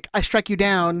was like, I strike you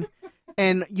down,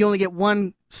 and you only get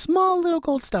 1 small little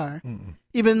gold star.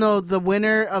 Even though the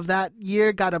winner of that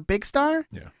year got a big star.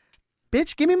 Yeah.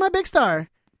 Bitch, give me my big star.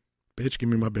 Bitch, give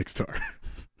me my big star.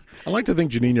 I like to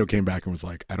think Juninho came back and was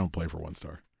like, I don't play for 1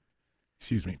 star.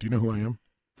 Excuse me, do you know who I am?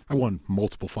 I won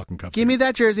multiple fucking cups. Give me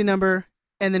that jersey number,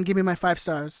 and then give me my 5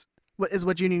 stars. What is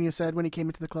what Juninho said when he came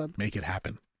into the club. Make it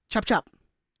happen. Chop, chop.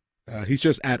 He's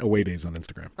just at Away Days on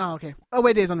Instagram. Oh, okay.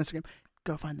 Away Days on Instagram.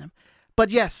 Go find them. But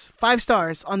yes, 5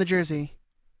 stars on the jersey.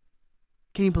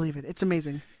 Can you believe it? It's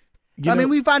amazing.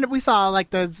 We saw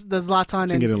like the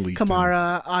Zlatan and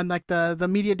Kamara on like the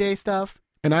media day stuff.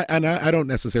 And I don't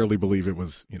necessarily believe it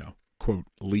was, quote,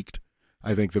 leaked.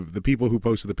 I think the people who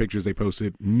posted the pictures they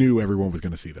posted knew everyone was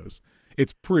going to see those.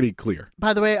 It's pretty clear.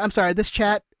 By the way, I'm sorry. This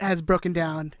chat has broken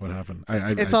down. What happened?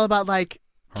 It's all about like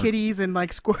kitties and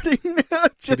like squirting.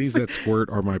 Kitties that squirt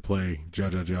are my play.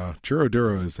 Churro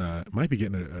Duro might be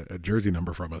getting a jersey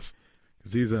number from us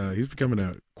because he's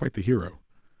becoming quite the hero.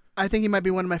 I think he might be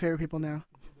one of my favorite people now.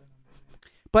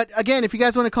 But again, if you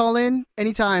guys want to call in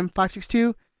anytime,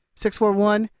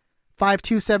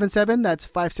 562-641-5277. That's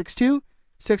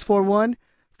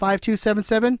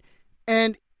 562-641-5277.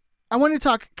 And I wanted to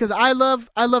talk because I love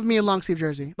me a long sleeve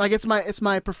jersey. Like it's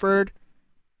my preferred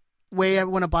way I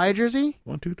want to buy a jersey.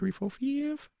 1, 2, 3, 4,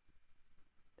 5.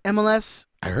 MLS.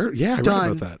 I heard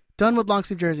about that. Done with long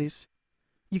sleeve jerseys.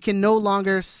 You can no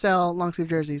longer sell long sleeve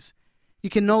jerseys. You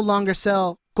can no longer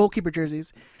sell goalkeeper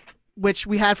jerseys, which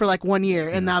we had for like 1 year,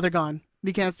 and now they're gone.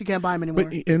 You can't buy them anymore.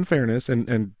 But in fairness,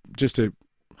 and just to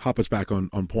hop us back on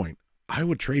point, I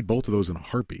would trade both of those in a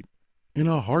heartbeat.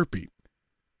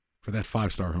 For that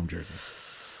 5-star home jersey.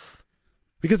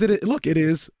 Because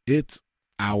it's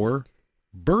our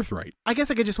birthright. I guess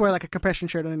I could just wear like a compression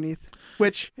shirt underneath,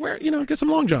 which get some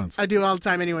long johns. I do all the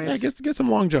time anyways. Yeah, get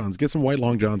some long johns. Get some white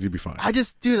long johns, you'll be fine.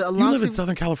 You live in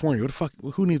Southern California. What the fuck?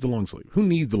 Who needs a long sleeve? Who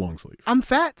needs a long sleeve? I'm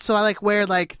fat, so I like wear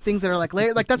like things that are like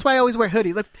layered. Like that's why I always wear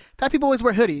hoodies. Like fat people always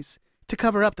wear hoodies to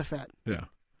cover up the fat. Yeah.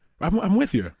 I'm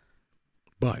with you.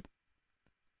 But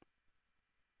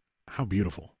how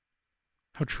beautiful.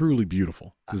 How truly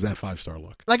beautiful does that 5-star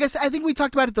look? Like I said, I think we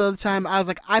talked about it the other time. I was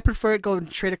like, I prefer it going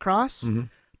straight across. Mm-hmm.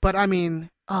 But I mean,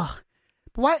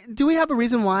 why do we have a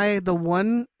reason why the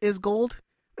 1 is gold?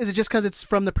 Is it just because it's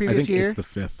from the previous I think year? it's the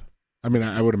 5th. I mean,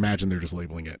 I would imagine they're just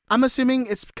labeling it. I'm assuming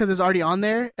it's because it's already on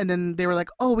there, and then they were like,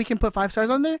 "Oh, we can put 5 stars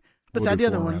on there. Let's add the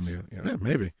other ones." Yeah,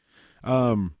 maybe.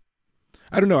 I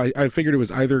don't know. I figured it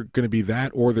was either going to be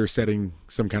that, or they're setting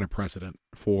some kind of precedent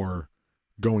for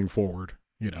going forward.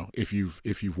 You know, if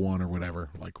you've won or whatever,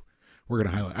 like we're going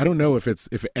to highlight. I don't know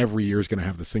if every year is going to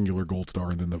have the singular gold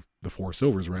star and then the 4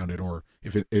 silvers around it, or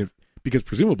if because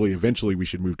presumably eventually we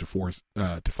should move to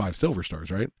 5 silver stars,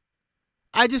 right?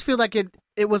 I just feel like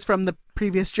it was from the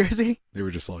previous jersey. They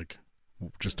were just like,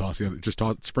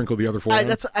 sprinkle the other 4.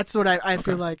 That's what I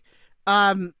feel like.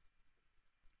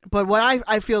 But what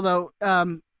I feel though,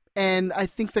 and I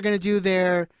think they're gonna do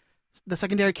the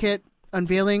secondary kit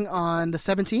unveiling on the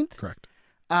 17th. Correct.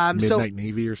 Midnight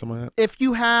Navy or something like that. If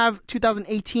you have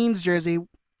 2018's jersey,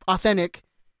 authentic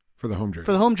for the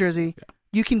home jersey,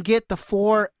 you can get the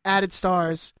 4 added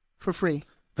stars for free.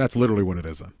 That's literally what it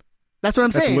is then. That's what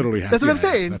I'm saying. That's what I'm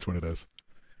saying. That's what it is.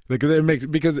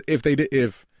 Because if they did,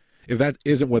 if that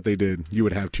isn't what they did, you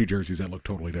would have 2 jerseys that look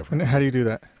totally different. And how do you do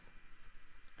that?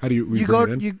 How do you bring go?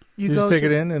 it in? You just take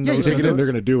it in, and you take it in. They're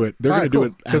going to do it. They're going to do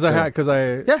it because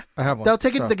I have one. They'll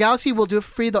take it. The Galaxy will do it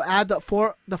for free. They'll add the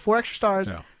 4 extra stars.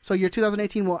 Yeah. So your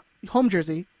 2018 home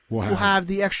jersey will have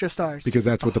the extra stars because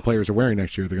that's what the players are wearing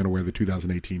next year. They're going to wear the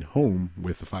 2018 home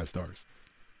with the 5 stars,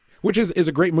 which is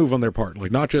a great move on their part.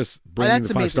 Like not just bringing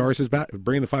the 5 stars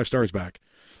bringing the 5 stars back,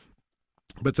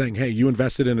 but saying, hey, you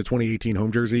invested in a 2018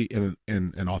 home jersey and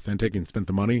authentic and spent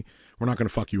the money. We're not going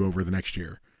to fuck you over the next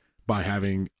year by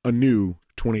having a new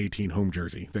 2018 home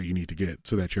jersey that you need to get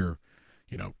so that you're,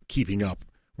 keeping up.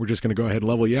 We're just going to go ahead and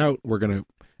level you out. We're going to,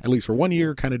 at least for 1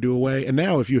 year, kind of do away. And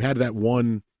now if you had that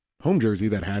one home jersey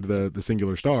that had the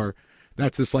singular star,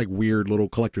 that's this like weird little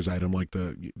collector's item. Like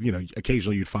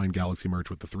occasionally you'd find Galaxy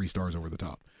merch with the 3 stars over the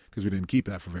top because we didn't keep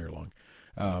that for very long.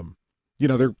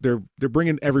 They're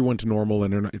bringing everyone to normal,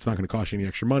 and it's not going to cost you any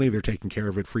extra money. They're taking care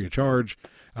of it free of charge.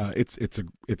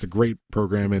 It's a great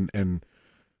program, and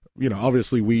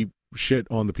obviously we shit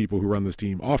on the people who run this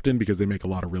team often because they make a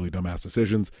lot of really dumbass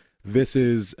decisions. This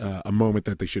is a moment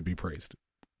that they should be praised.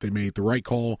 They made the right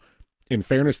call. In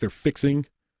fairness, they're fixing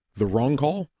the wrong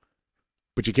call,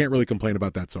 but you can't really complain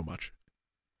about that so much.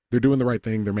 They're doing the right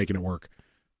thing. They're making it work.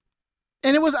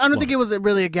 And I don't think it was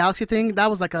really a Galaxy thing. That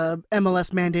was like a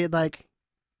MLS mandate. Like,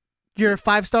 you're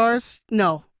 5 stars.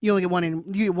 No, you only get 1.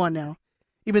 You get 1 now,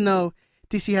 even though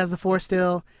DC has the 4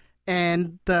 still,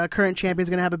 and the current champion's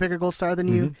gonna have a bigger gold star than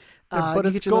you. But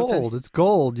it's gold. It's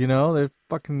gold. They're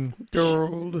fucking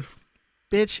gold.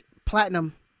 Bitch,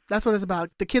 platinum. That's what it's about.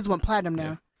 The kids want platinum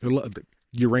now. Yeah.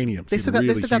 Uranium. They still got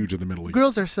huge in the Middle East.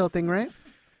 Grills are still a thing, right?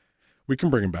 We can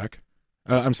bring them back.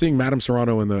 I'm seeing Madame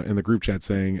Serrano in the group chat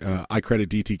saying I credit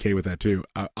DTK with that too.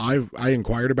 I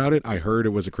inquired about it. I heard it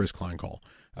was a Chris Klein call.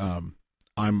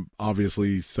 I'm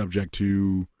obviously subject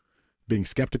to being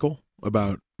skeptical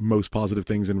about most positive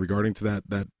things in regarding to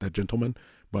that gentleman,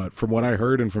 but from what I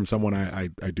heard and from someone I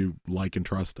do like and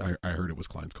trust, I heard it was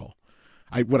Klein's call.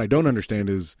 What I don't understand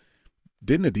is,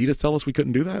 didn't Adidas tell us we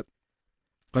couldn't do that?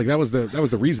 Like that was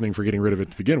the reasoning for getting rid of it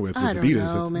to begin with. Was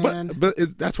Adidas?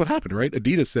 But that's what happened, right?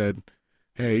 Adidas said,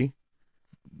 "Hey,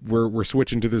 we're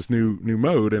switching to this new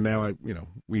mode," and now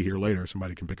we hear later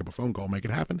somebody can pick up a phone call, make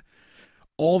it happen.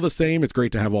 All the same, it's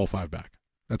great to have all 5 back.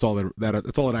 That's all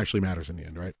that's all that actually matters in the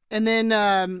end, right? And then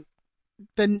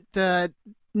the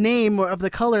name of the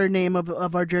color name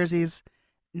of our jerseys,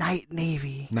 Night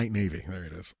Navy. Night Navy. There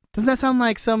it is. Doesn't that sound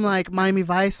like some Miami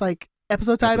Vice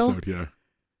episode title? Yeah.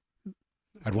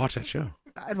 I'd watch that show.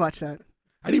 I'd watch that.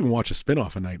 I'd even watch a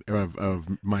spinoff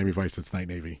of Miami Vice that's Night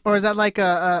Navy. Or is that like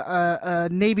a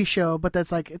Navy show, but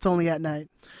that's it's only at night?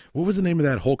 What was the name of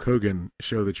that Hulk Hogan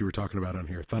show that you were talking about on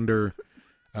here? Thunder.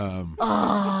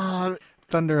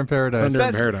 Thunder in Paradise. Thunder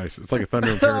in Paradise. It's like a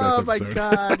Thunder in Paradise episode. Oh my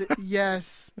God!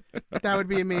 Yes, that would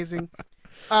be amazing.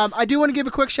 I do want to give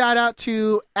a quick shout out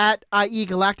to @IE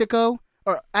Galactico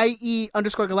or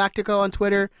IE_Galactico on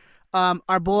Twitter.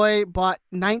 Our boy bought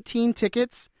 19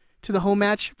 tickets to the home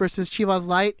match versus Chivas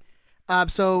Light.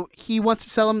 So he wants to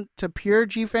sell them to pure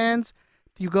G fans.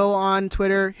 You go on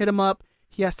Twitter, hit him up.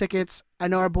 He has tickets. I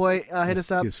know our boy hit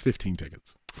us up. He has 15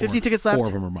 tickets. 15 tickets left. 4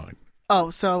 of them are mine. Oh,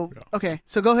 so, okay.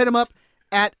 So go hit him up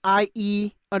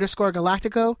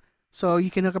 @IE_Galactico. So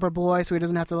you can hook up our boy so he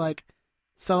doesn't have to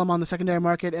sell them on the secondary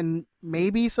market and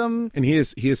maybe some. And he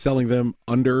is selling them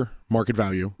under market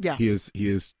value. Yeah. He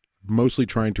is mostly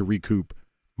trying to recoup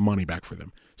money back for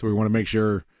them. So we want to make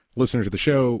sure listeners of the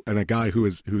show and a guy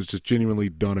who's just genuinely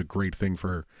done a great thing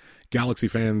for Galaxy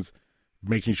fans,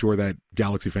 making sure that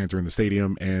Galaxy fans are in the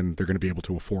stadium and they're going to be able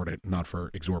to afford it, not for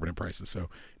exorbitant prices. So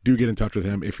do get in touch with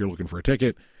him if you're looking for a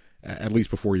ticket, at least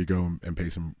before you go and pay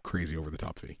some crazy over the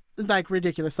top fee. Like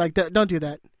ridiculous. Like don't do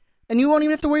that. And you won't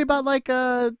even have to worry about like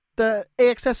the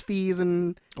AXS fees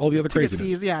and all the other ticket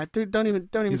craziness. fees. Yeah, don't even.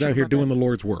 He's out here doing the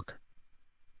Lord's work.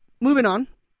 Moving on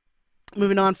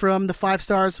from the 5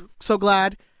 stars. So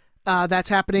glad that's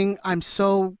happening. I'm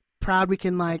so proud we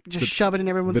can like just shove it in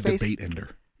everyone's face. The debate ender.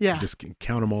 Yeah. You just can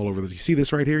count them all over. You see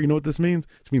this right here? You know what this means?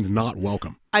 This means not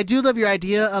welcome. I do love your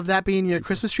idea of that being your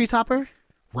Christmas tree topper.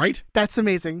 Right? That's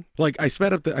amazing. Like I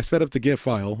sped up the GIF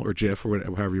file or GIF or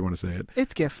whatever, however you want to say it.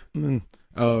 It's GIF.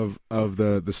 Of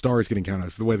the stars getting counted.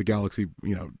 It's the way the Galaxy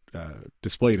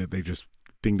displayed it. They just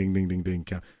ding ding ding ding ding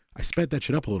count. I sped that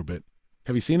shit up a little bit.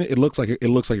 Have you seen it? It looks like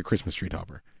a Christmas tree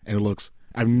topper, and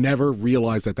I've never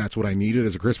realized that that's what I needed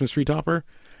as a Christmas tree topper.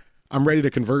 I'm ready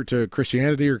to convert to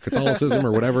Christianity or Catholicism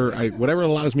or whatever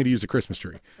allows me to use a Christmas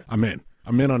tree. I'm in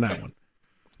on that one.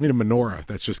 I need a menorah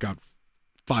that's just got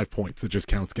 5 points that just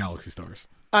counts Galaxy stars.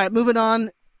 All right, moving on.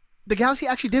 The Galaxy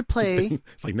actually did play.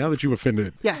 It's like now that you've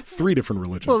offended 3 different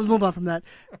religions. Well, let's move on from that.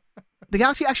 The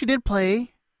Galaxy actually did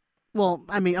play. Well,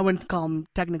 I mean, I wouldn't call them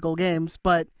technical games,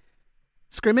 but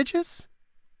scrimmages.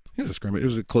 It was a scrimmage. It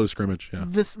was a close scrimmage. Yeah.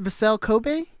 Vissel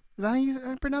Kobe. Is that how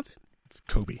you pronounce it? It's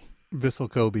Kobe. Vissel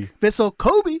Kobe. Vissel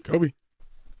Kobe. Kobe.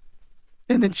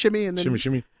 And then shimmy and then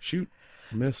shimmy, shoot,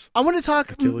 miss. I want to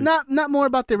talk not more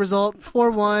about the result.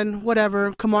 4-1,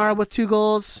 whatever. Kamara with 2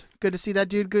 goals. Good to see that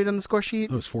dude good on the score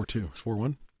sheet. Oh, it was 4-2. It was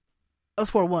 4-1. It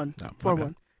was 4-1. No,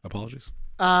 4-1. Apologies.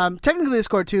 Technically they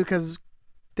scored 2 because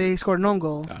they scored an own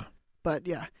goal. But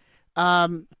yeah. I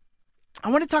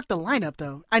want to talk the lineup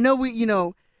though. I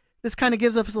know this kind of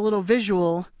gives us a little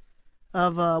visual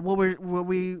of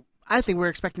I think we're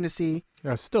expecting to see.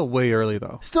 Yeah, it's still way early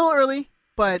though. Still early,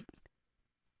 but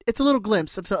it's a little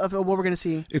glimpse of what we're going to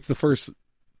see. It's the first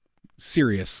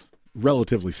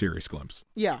relatively serious glimpse.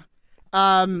 Yeah.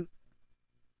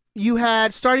 You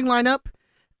had starting lineup,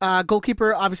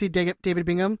 goalkeeper, obviously David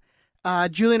Bingham,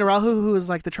 Julian Araujo, who is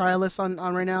like the trialist on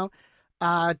right now,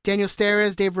 Daniel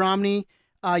Steres, Dave Romney,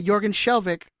 Jorgen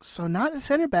Skjelvik. So not a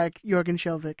center back, Jorgen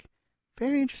Skjelvik.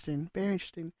 Very interesting.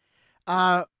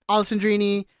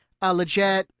 Alessandrini,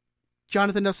 Leggett,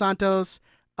 Jonathan Dos Santos,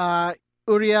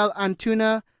 Uriel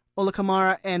Antuna, Ola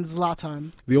Kamara, and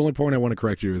Zlatan. The only point I want to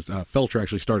correct you is Felcher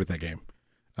actually started that game.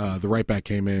 The right back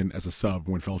came in as a sub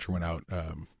when Felcher went out.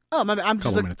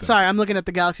 I'm looking at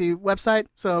the Galaxy website,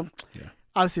 so yeah.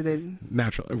 Obviously they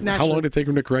naturally. How long did it take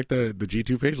him to correct the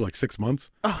G2 page? Like 6 months.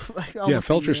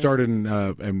 Felcher started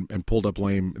and pulled up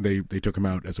lame. They took him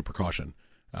out as a precaution.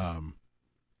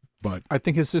 But I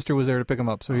think his sister was there to pick him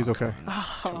up, so he's okay.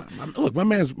 Look, my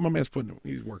man's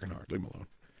he's working hard. Leave him alone.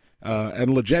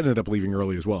 And Leggett ended up leaving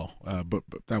early as well. But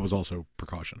that was also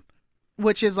precaution.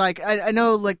 Which is like I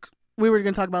know like we were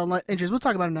going to talk about injuries. We'll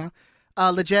talk about it now.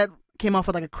 Leggett came off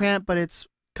with like a cramp, but it's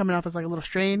coming off as like a little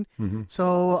strain. Mm-hmm.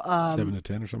 So 7 to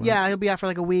 10 or something. Yeah, he'll be out for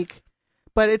like a week.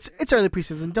 But it's early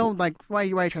preseason. Don't why are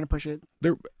you trying to push it?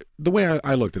 The way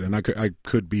I looked at it, and I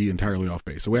could be entirely off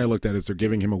base. The way I looked at it is they're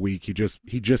giving him a week. He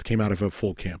just came out of a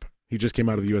full camp. He just came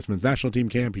out of the U.S. men's national team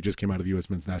camp. He just came out of the U.S.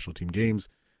 men's national team games.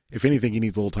 If anything, he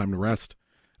needs a little time to rest.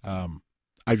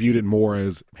 I viewed it more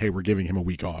as, hey, we're giving him a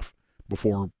week off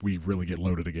before we really get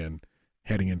loaded again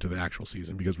heading into the actual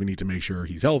season, because we need to make sure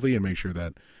he's healthy and make sure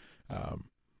that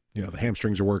the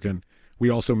hamstrings are working. We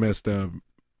also missed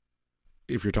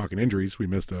if you're talking injuries, we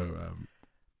missed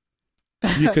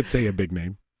you could say a big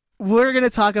name. We're going to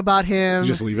talk about him.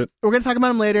 Just leave it. We're going to talk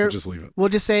about him later. Just leave it. We'll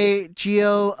just say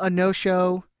Gio, a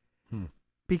no-show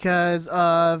because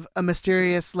of a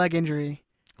mysterious leg injury.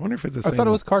 I wonder if it's the same. I thought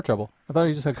it was car trouble. I thought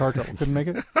he just had car trouble. Couldn't make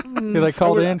it. He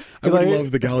called in. I would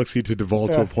love the Galaxy to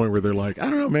devolve to a point where they're like, I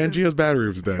don't know, man, Gio's battery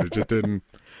was dead. It just didn't.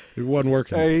 It wasn't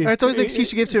working. It's always an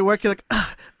excuse you give to work. You're like,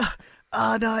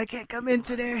 oh no, I can't come in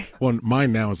today. Well,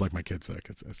 mine now is like my kid's sick.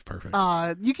 It's perfect.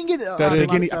 You can get.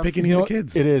 I pick any of the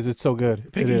kids. It is. It's so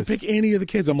good. Pick any of the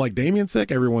kids. I'm like, Damien's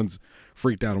sick. Everyone's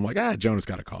freaked out. I'm like, Jonas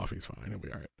got a cough. He's fine. He'll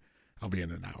be all right. I'll be in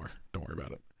an hour. Don't worry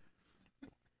about it.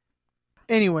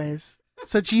 Anyways,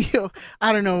 so Gio,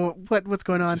 I don't know what's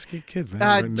going on. Just get kids,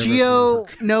 man. Gio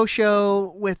no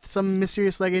show with some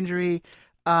mysterious leg injury.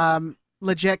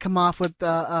 Leggett come off with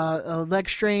a leg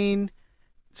strain.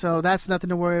 So that's nothing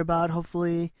to worry about,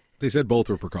 hopefully. They said both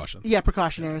were precautions. Yeah,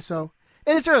 precautionary. So,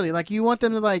 and it's early. Like, you want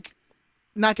them to, like,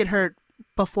 not get hurt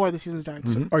before the season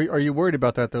starts. Mm-hmm. Are you worried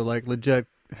about that, though? Like, Leggett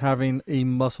having a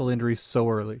muscle injury so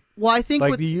early? Well, I think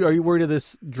are you worried of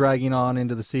this dragging on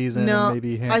into the season? No, and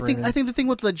maybe hampering I think the thing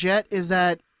with Lletget is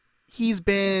that he's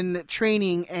been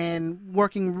training and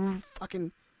working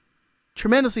fucking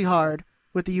tremendously hard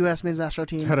with the U.S. men's national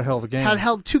team. Had a hell of a game. Had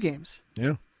held 2 games.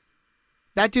 Yeah.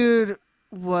 That dude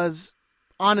was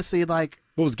honestly like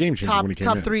what was game changer when he came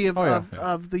top in? 3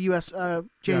 of the U.S.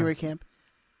 January camp.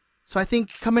 So I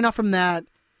think coming off from that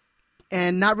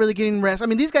and not really getting rest. I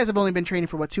mean, these guys have only been training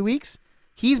for 2 weeks.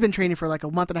 He's been training for like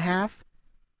a month and a half,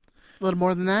 a little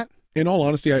more than that. In all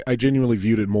honesty, I genuinely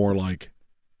viewed it more like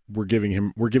we're giving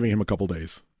him a couple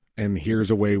days, and here's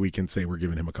a way we can say we're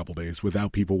giving him a couple days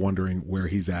without people wondering where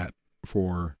he's at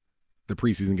for the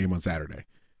preseason game on Saturday,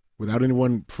 without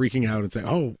anyone freaking out and saying,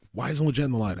 "Oh, why isn't Lletget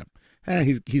in the lineup?"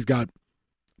 He's got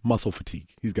muscle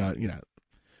fatigue. He's got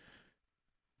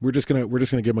We're just gonna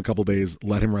give him a couple days,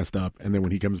 let him rest up, and then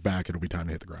when he comes back, it'll be time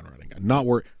to hit the ground running. Not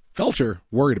Felcher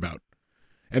worried about,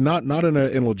 and not in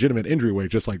a legitimate injury way.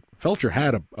 Just like Felcher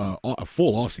had a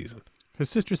full off season. His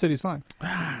sister said he's fine.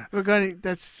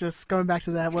 That's just going back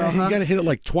to that well. You got to hit it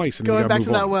like twice, and going you got to move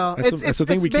back to that on. well. That's the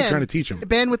thing we keep trying to teach him.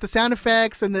 Ben with the sound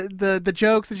effects and the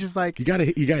jokes. It's just like you got to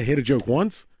hit a joke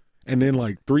once, and then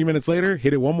like 3 minutes later,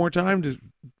 hit it one more time to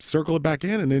circle it back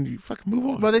in, and then you fucking move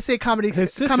on. Well, they say comedy.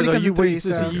 His sister, comedy though, comes you in threes,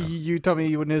 so. you told me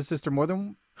you wouldn't his sister more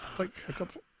than like a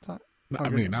couple times. I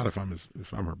mean, not if I'm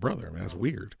her brother. I mean, that's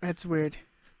weird. That's weird.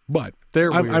 But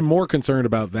weird. I'm more concerned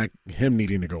about him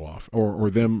needing to go off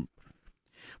or them.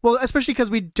 Well, especially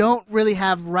because we don't really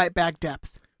have right back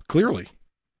depth. Clearly,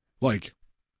 like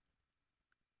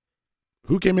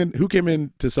who came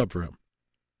in to sub for him?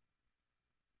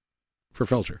 For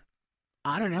Felcher.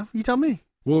 I don't know. You tell me.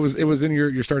 Well, it was in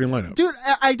your starting lineup, dude.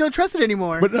 I don't trust it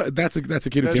anymore. But no, that's a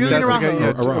kid who came in. Julian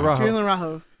Araujo. Julian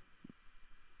Araujo.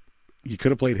 You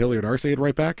could have played Hilliard Arce at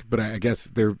right back, but I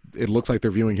guess it looks like they're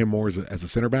viewing him more as a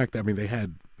center back. I mean, they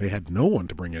had no one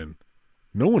to bring in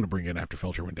after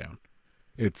Felcher went down.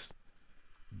 It's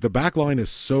the back line is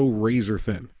so razor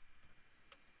thin,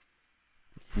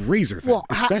 well,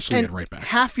 especially at right back.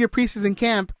 Half your preseason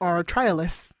camp are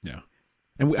trialists. Yeah,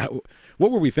 and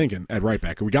what were we thinking at right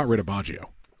back? We got rid of Baggio.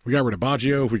 We got rid of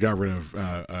Garcia. We got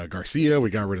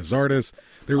rid of Zardes.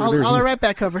 All our right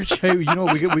back coverage. Hey, we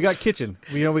got Kitchen.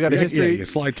 We got a history. Yeah,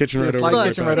 slide Kitchen right over.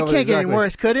 Look, it can't get any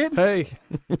worse, could it? Hey,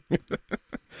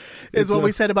 is what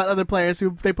we said about other players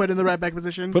who they put in the right back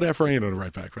position. Put Efrain on the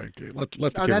right back. Right? Let the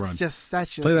kid run. That's just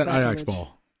play that Ajax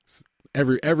ball.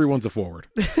 Everyone's a forward.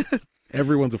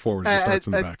 Everyone's a forward. It starts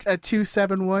from the back. A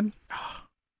 2-7-1.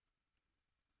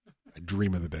 A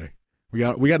dream of the day. We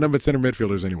got numbered center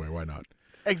midfielders anyway. Why not?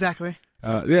 Exactly.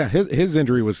 Yeah, his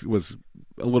injury was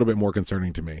a little bit more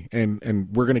concerning to me, and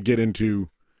we're going to get into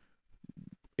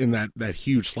in that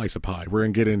huge slice of pie. We're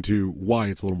going to get into why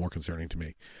it's a little more concerning to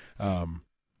me.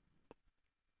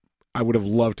 I would have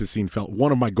loved to seen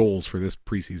one of my goals for this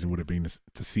preseason would have been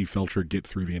to see Felcher get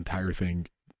through the entire thing,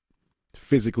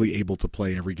 physically able to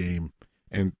play every game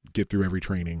and get through every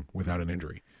training without an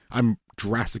injury. I'm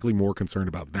drastically more concerned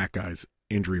about that guy's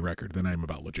injury record than I am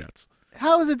about Lletget's.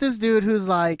 How is it this dude who's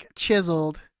like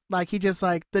chiseled, like he just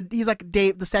like he's like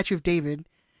the statue of David,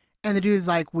 and the dude is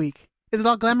like weak? Is it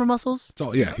all glamour muscles? It's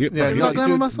all yeah. It's all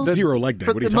glamour muscles. Zero leg day.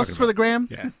 What are you talking muscles about? For the gram?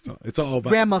 Yeah, it's all about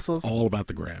gram muscles. All about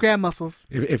the gram. Gram muscles.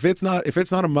 If it's not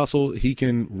a muscle he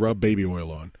can rub baby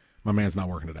oil on, my man's not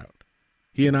working it out.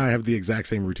 He and I have the exact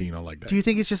same routine on leg day. Do you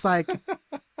think it's just like?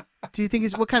 Do you think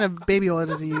it's what kind of baby oil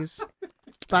does he use?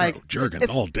 Like Jergens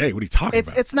all day. What are you talking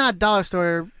about? It's not dollar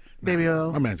store baby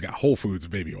oil. My man's got Whole Foods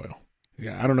baby oil.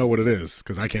 Yeah, I don't know what it is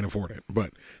because I can't afford it.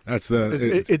 But that's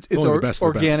it's only the best.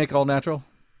 Organic, the best. All natural.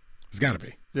 It's got to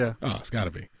be. Yeah. Oh, it's got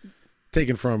to be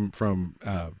taken from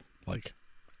like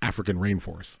African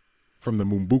rainforest, from the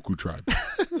Mumbuku tribe.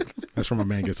 That's where my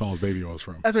man gets all his baby oils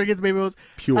from. That's where he gets baby oils.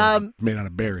 Pure, made out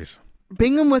of berries.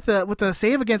 Bingham with a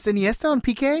save against Iniesta on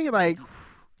PK, like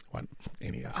what?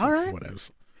 Iniesta. All right.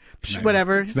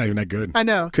 Whatever. He's not even that good. I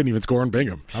know. Couldn't even score on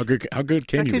Bingham. How good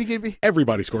can you be?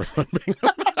 Everybody scores on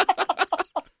Bingham.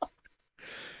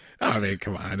 I mean,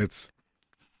 come on. It's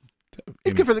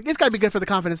good for it's got to be good for the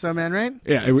confidence, though, man. Right?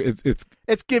 Yeah,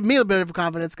 it's given me a bit of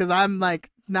confidence because I'm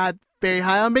like not very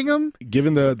high on Bingham.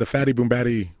 Given the fatty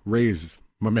boombati raise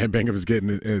my man Bingham is getting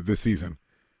this season,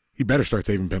 he better start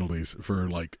saving penalties for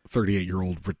like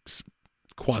 38-year-old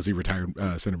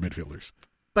quasi-retired center midfielders.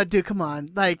 But dude, come on,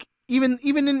 like. Even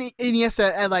in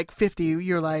Iniesta at like 50,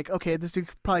 you're like, okay, this dude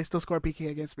could probably still score a PK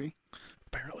against me.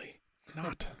 Apparently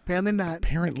not.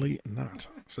 Apparently not.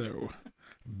 So,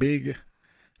 big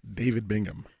David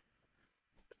Bingham.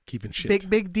 Keeping shit.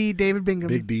 Big D David Bingham.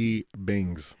 Big D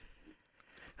Bings.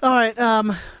 All right.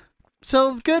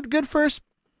 So good first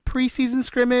preseason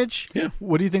scrimmage. Yeah.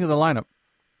 What do you think of the lineup?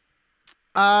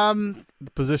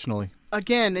 Positionally,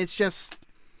 Again, it's just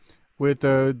with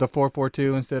the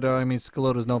 4-4-2 instead of, I mean,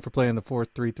 Scalotto's known for playing the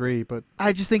 4-3-3, but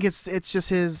I just think it's just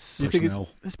his Personnel.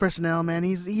 personnel, man.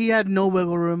 He had no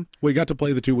wiggle room. Well, he got to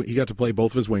play he got to play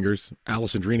both of his wingers,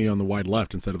 Alessandrini on the wide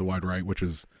left instead of the wide right, which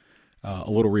is a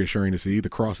little reassuring to see. The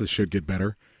crosses should get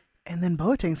better. And then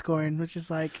Boateng scoring, which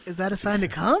is like, is that a sign to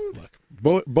come?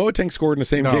 Look, Boateng scored in the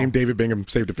same game David Bingham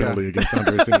saved a penalty against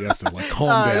Andres Iniesta. Like,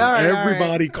 calm down.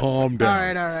 Everybody calm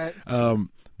down. All right.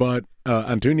 But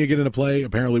Antuña getting to play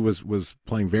apparently was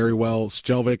playing very well.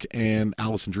 Sjelvik and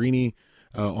Alessandrini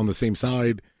on the same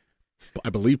side. I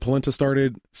believe Polenta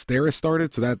started. Steris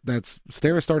started. So that's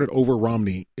Steris started over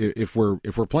Romney. If we're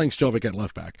playing Sjelvik at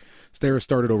left back, Steris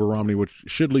started over Romney, which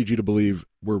should lead you to believe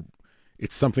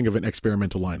it's something of an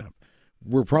experimental lineup.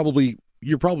 You're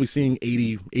probably seeing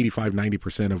 80, 85,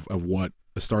 90% of what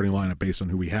a starting lineup based on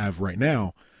who we have right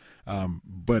now.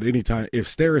 But anytime, if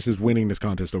Steris is winning this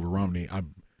contest over Romney,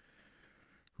 I'm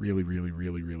really, really,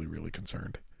 really, really, really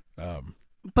concerned.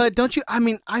 But don't you, I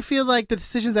mean, I feel like the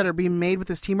decisions that are being made with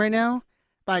this team right now,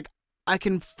 like, I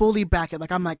can fully back it.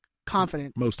 Like, I'm like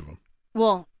confident. Most of them.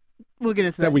 Well, we'll get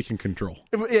into that. That we can control.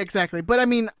 Yeah, exactly. But I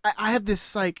mean, I have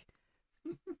this, like,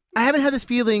 I haven't had this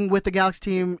feeling with the Galaxy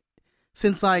team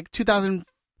since like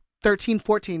 2013,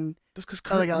 14. Just because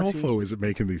Kurt Nolfo isn't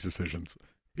making these decisions.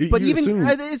 But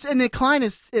it's an incline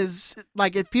is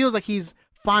like, it feels like he's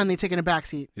finally taking a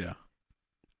backseat. Yeah.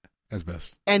 As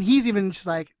best. And he's even just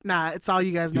like, nah, it's all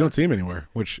you guys know. You don't see him anywhere,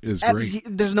 which is great.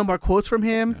 There's no more quotes from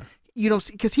him. Yeah. You don't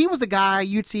see, because he was the guy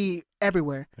you'd see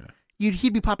everywhere. Yeah.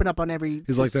 He'd be popping up on every.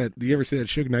 He's like that. Do you ever see that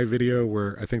Suge Knight video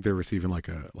where I think they're receiving like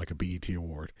a BET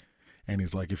award, and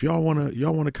he's like, if y'all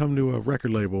wanna come to a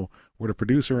record label where the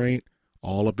producer ain't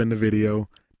all up in the video,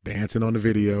 dancing on the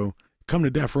video, come to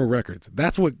Death Row Records.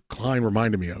 That's what Klein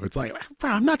reminded me of. It's like,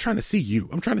 bro, I'm not trying to see you.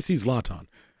 I'm trying to see Zlatan.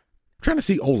 I'm trying to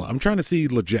see Ola. I'm trying to see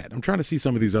Leggett. I'm trying to see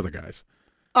some of these other guys.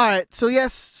 All right. So,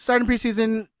 yes, starting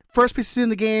preseason. First preseason of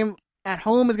the game at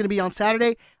home is going to be on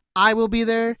Saturday. I will be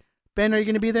there. Ben, are you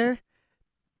going to be there?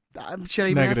 Should I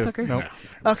even ask Tucker? Nope.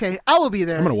 Okay. I will be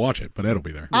there. I'm going to watch it, but Ed'll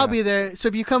be there. I'll be there. So,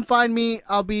 if you come find me,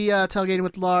 I'll be tailgating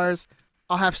with Lars.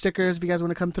 I'll have stickers if you guys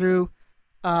want to come through.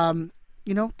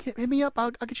 Hit me up. I'll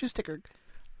get you a sticker.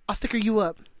 I'll sticker you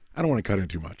up. I don't want to cut in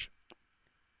too much.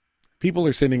 People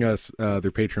are sending us their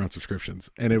Patreon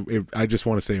subscriptions, and I just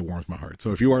want to say it warms my heart.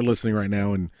 So if you are listening right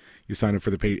now and you sign up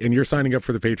for and you're signing up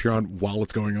for the Patreon while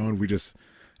it's going on, we just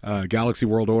Galaxy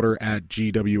World Order at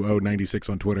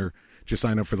GWO96 on Twitter. Just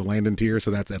sign up for the Landon tier,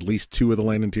 so that's at least 2 of the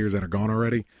Landon tiers that are gone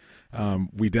already.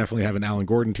 We definitely have an Alan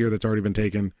Gordon tier that's already been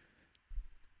taken.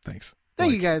 Thanks.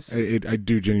 Thank you guys. I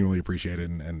do genuinely appreciate it,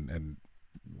 and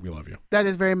we love you. That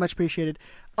is very much appreciated.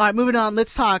 All right, moving on.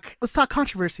 Let's talk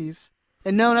controversies.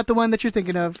 And no, not the one that you're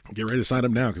thinking of. Get ready to sign up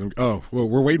now, because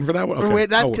we're waiting for that one. Okay.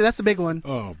 That's the big one.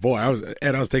 Oh boy, I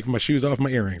was taking my shoes off,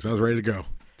 my earrings. I was ready to go.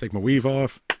 Take my weave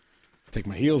off, take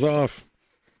my heels off.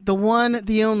 The one,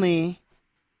 the only,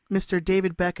 Mr.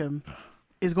 David Beckham,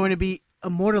 is going to be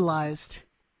immortalized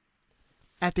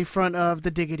at the front of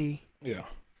the Diggity. Yeah,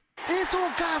 it's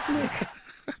orgasmic.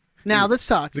 Now let's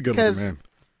talk. It's a good looking man.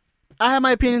 I have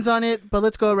my opinions on it, but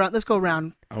let's go around.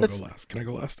 I'll go last. Can I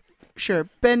go last? Sure,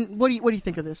 Ben. What do you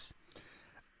think of this?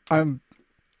 I'm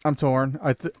torn.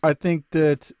 I think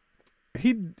that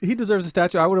he deserves a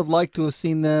statue. I would have liked to have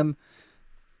seen them,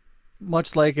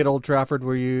 much like at Old Trafford,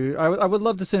 where I would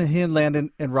love to see him,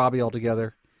 Landon, and Robbie all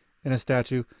together in a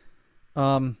statue.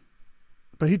 But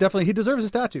he deserves a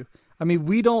statue. I mean,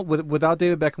 we don't without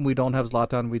David Beckham, we don't have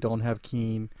Zlatan, we don't have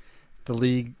Keane. The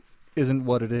league isn't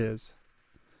what it is.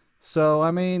 So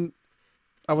I mean,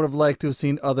 I would have liked to have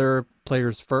seen other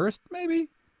players first, maybe.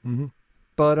 Mm-hmm.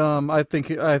 But I think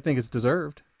it's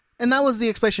deserved. And that was the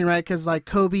explanation, right? Because like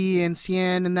Kobe and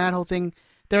Cien and that whole thing,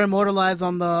 they're immortalized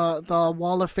on the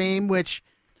Wall of Fame. Which,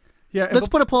 let's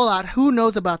put a poll out. Who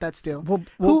knows about that still?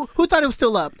 Who thought it was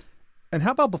still up? And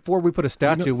how about before we put a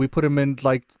statue, we put him in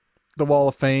like the Wall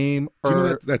of Fame? Do you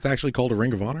know that's actually called a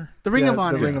Ring of Honor? The Ring of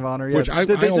Honor. The Ring of Honor. Yeah. Which I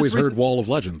always heard Wall of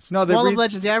Legends. No, Wall of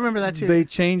Legends. Yeah, I remember that too. They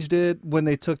changed it when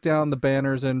they took down the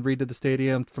banners and redid the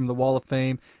stadium from the Wall of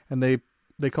Fame, and they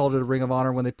called it a Ring of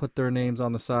Honor when they put their names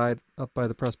on the side up by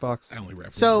the press box. I only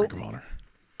rap for Ring of Honor.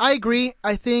 I agree.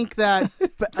 I think that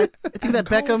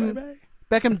Beckham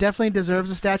definitely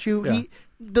deserves a statue. Yeah.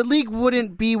 The league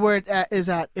wouldn't be where it is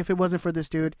at if it wasn't for this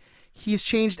dude. He's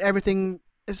changed everything,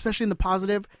 especially in the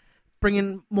positive,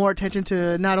 bringing more attention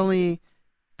to not only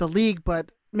the league,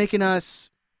 but making us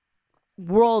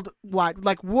worldwide,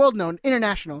 like world known,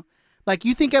 international. Like,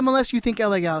 you think MLS, you think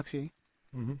LA Galaxy.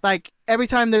 Mm-hmm. Like, every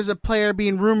time there's a player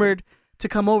being rumored to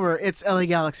come over, it's LA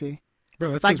Galaxy.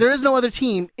 Bro, that's like, there is no other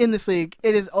team in this league.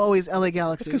 It is always LA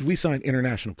Galaxy. That's because we signed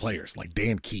international players like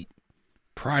Dan Keat,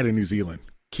 pride of New Zealand,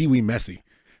 Kiwi Messi.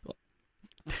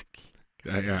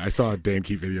 I saw a Dan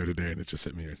Keat video today, and it just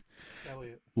hit me.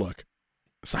 Elliott. Look,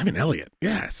 Simon Elliott.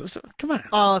 Yeah, so come on.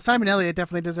 Oh, Simon Elliott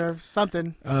definitely deserves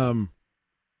something.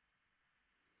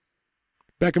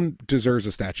 Beckham deserves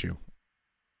a statue.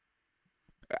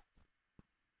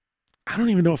 I don't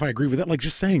even know if I agree with that. Like,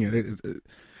 just saying it,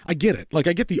 I get it. Like,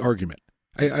 I get the argument.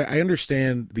 I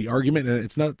understand the argument, and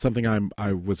it's not something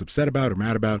I was upset about or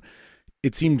mad about.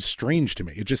 It seemed strange to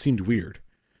me. It just seemed weird.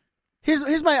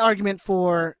 Here's my argument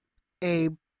for a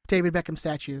David Beckham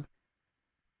statue.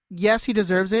 Yes, he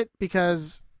deserves it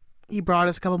because he brought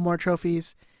us a couple more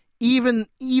trophies. Even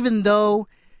though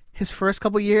his first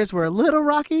couple years were a little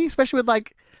rocky, especially with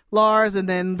like Lars and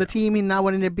then the team not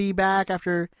wanting to be back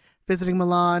after visiting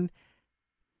Milan.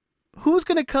 Who's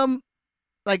going to come,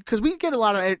 like, because we get a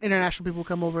lot of international people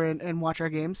come over and watch our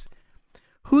games.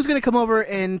 Who's going to come over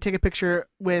and take a picture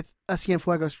with a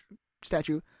Cienfuegos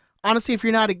statue? Honestly, if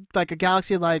you're not a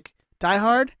Galaxy like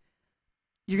diehard,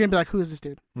 you're going to be like, who is this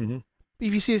dude? Mm-hmm.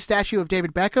 If you see a statue of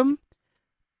David Beckham,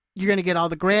 you're going to get all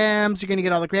the grams, you're going to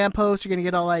get all the gram posts, you're going to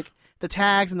get all like the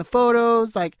tags and the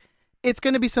photos. Like, it's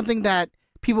going to be something that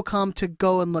people come to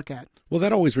go and look at. Well,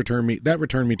 that always returned me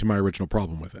to my original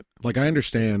problem with it. Like, I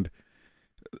understand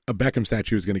a Beckham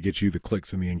statue is going to get you the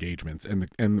clicks and the engagements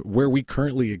and where we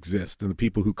currently exist and the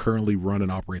people who currently run and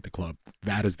operate the club.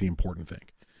 That is the important thing.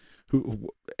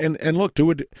 And look,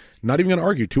 not even going to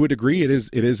argue, to a degree, it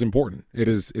is important.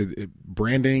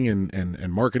 Branding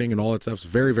and marketing and all that stuff is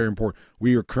very, very important.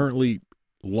 We are currently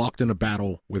locked in a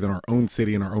battle within our own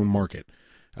city and our own market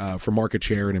for market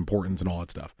share and importance and all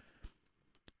that stuff.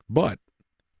 But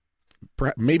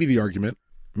maybe the argument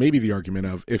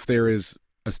of if there is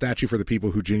a statue for the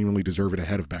people who genuinely deserve it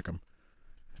ahead of Beckham.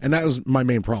 And that was my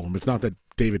main problem. It's not that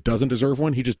David doesn't deserve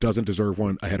one. He just doesn't deserve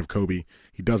one ahead of Kobe.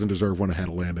 He doesn't deserve one ahead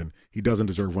of Landon. He doesn't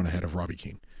deserve one ahead of Robbie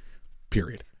Keane.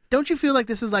 Period. Don't you feel like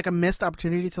this is like a missed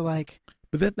opportunity to like,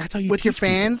 but that's how you with your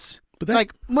fans? But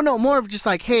like, well, no, more of just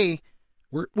like, hey,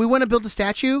 we want to build a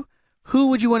statue. Who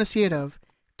would you want to see it of?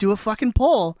 Do a fucking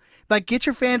poll. Like, get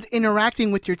your fans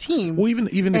interacting with your team. Well,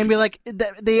 even and be like,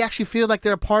 they actually feel like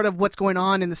they're a part of what's going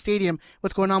on in the stadium,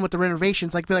 what's going on with the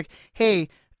renovations. Like, be like, hey,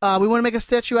 we want to make a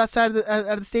statue outside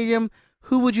of the stadium.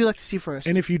 Who would you like to see first?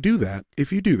 And if you do that,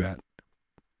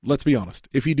 let's be honest.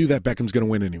 If you do that, Beckham's going to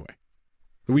win anyway.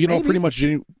 We can all pretty much.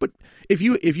 But if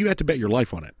you had to bet your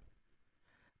life on it,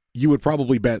 you would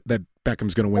probably bet that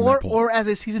Beckham's going to win that poll. Or as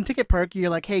a season ticket perk, you're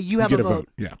like, hey, you have get a vote.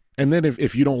 Yeah, and then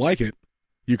if you don't like it,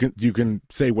 you can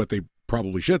say what they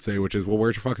probably should say, which is, well,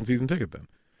 where's your fucking season ticket then?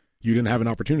 You didn't have an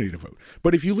opportunity to vote.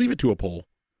 But if you leave it to a poll,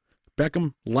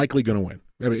 Beckham likely going to win.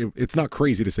 I mean, it's not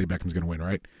crazy to say Beckham's going to win,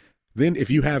 right? Then if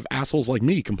you have assholes like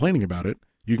me complaining about it,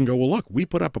 you can go, well, look, we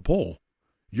put up a poll.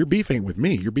 Your beef ain't with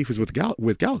me. Your beef is with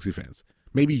Galaxy fans.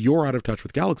 Maybe you're out of touch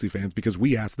with Galaxy fans because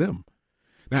we asked them.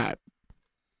 Now,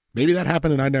 maybe that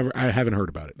happened and I haven't heard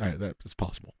about it. That's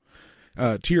possible.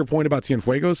 To your point about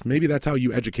Cienfuegos, maybe that's how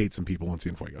you educate some people on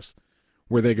Cienfuegos,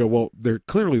 where they go, well,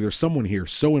 there's someone here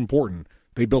so important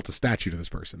they built a statue to this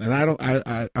person. And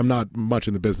I'm not much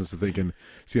in the business of thinking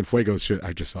Cienfuegos should.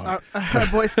 I just saw it. Our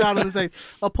boy Scott on the side.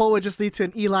 A poll would just lead to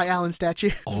an Eli Allen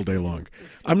statue all day long.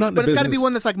 I'm not in but the business. But it's got to be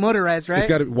one that's like motorized, right? It's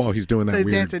got to. While he's doing that he's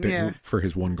weird dancing, for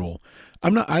his one goal.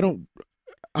 I'm not going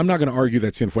to argue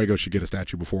that Cienfuegos should get a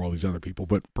statue before all these other people,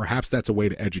 but perhaps that's a way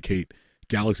to educate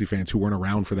Galaxy fans who weren't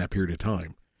around for that period of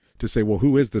time to say, well,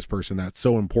 who is this person that's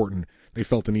so important they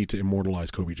felt the need to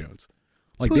immortalize Kobe Jones?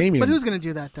 Like Damien. But who's going to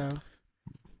do that, though?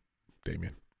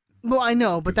 Damien. Well, I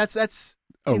know, but that's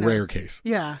a rare case.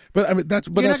 Yeah. But I mean, that's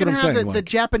what I'm saying. The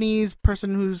Japanese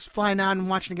person who's flying out and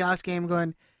watching a Galaxy game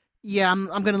going, yeah, I'm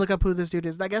going to look up who this dude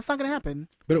is. Like, that's not going to happen.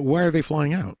 But why are they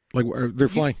flying out? Like, they're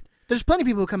flying. There's plenty of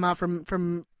people who come out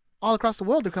from all across the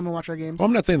world to come and watch our games. Well,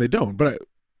 I'm not saying they don't, but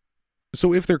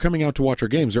so if they're coming out to watch our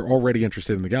games, they're already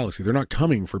interested in the Galaxy. They're not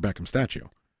coming for Beckham's statue.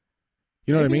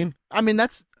 You know what I mean? I mean,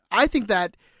 I think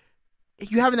that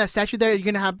you having that statue there,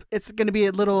 it's going to be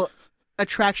a little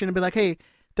attraction and be like, hey,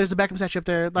 there's a Beckham statue up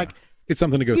there. Like, it's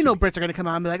something to go see. Brits are going to come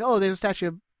out and be like, oh, there's a statue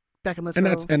of Beckham.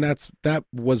 That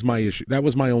was my issue. That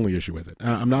was my only issue with it.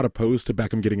 I'm not opposed to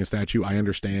Beckham getting a statue. I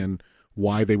understand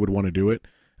why they would want to do it.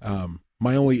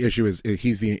 My only issue is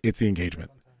it's the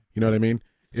engagement. You know what I mean?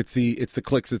 It's the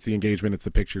clicks, it's the engagement, it's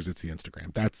the pictures, it's the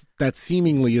Instagram. That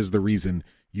seemingly is the reason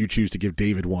you choose to give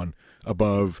David one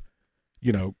above,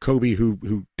 Kobe,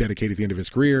 who dedicated the end of his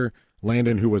career,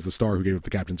 Landon, who was the star who gave up the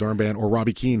captain's armband, or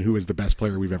Robbie Keane, who is the best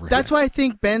player we've ever had. That's why I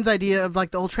think Ben's idea of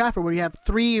like the Old Trafford, where you have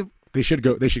three. They should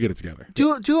get it together.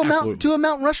 Do a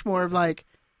Mount Rushmore of like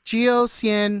Gio,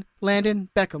 Cien, Landon,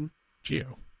 Beckham.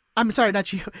 Gio. I'm sorry, not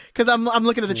Gio, because I'm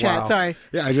looking at the chat. Wow. Sorry.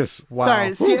 Yeah, I just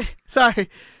sorry. Sorry.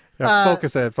 Yeah,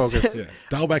 focus, Ed. Focus. yeah.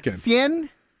 Dial back in. Cien,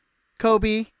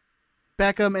 Kobe,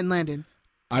 Beckham, and Landon.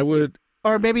 I would.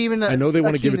 Or maybe even I know they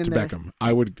want to give Keane it to in there. Beckham.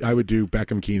 I would do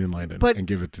Beckham, Keane, and Landon, and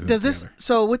give it to them does this together.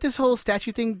 So with this whole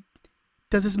statue thing,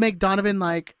 does this make Donovan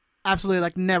like absolutely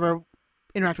like never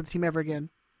interact with the team ever again?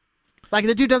 Like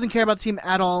the dude doesn't care about the team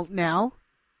at all now.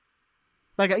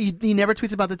 Like he never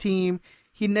tweets about the team.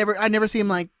 I never see him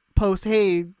like post,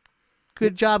 "Hey,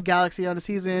 good job Galaxy on the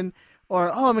season,"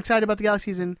 or "Oh, I'm excited about the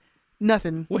Galaxy season."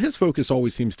 Nothing. Well, his focus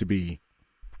always seems to be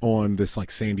on this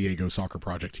like San Diego soccer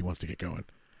project he wants to get going.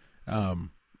 And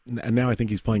now I think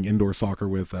he's playing indoor soccer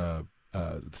with the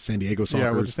San Diego Soccer.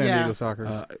 Yeah, with the San Diego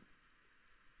Soccer.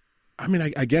 I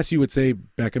mean, I guess you would say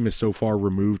Beckham is so far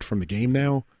removed from the game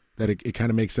now that it kind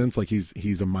of makes sense. Like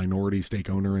he's a minority stake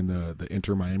owner in the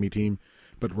Inter Miami team.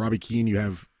 But Robbie Keane,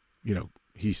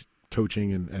 he's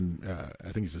coaching and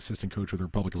I think he's assistant coach with the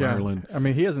Republic of Ireland. I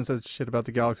mean, he hasn't said shit about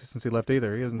the Galaxy since he left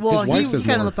either. He hasn't. Well, his wife he says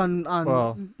kind more. of left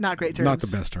on not great terms. Not the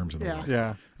best terms in the world.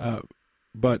 Yeah.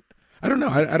 But I don't know.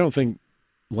 I don't think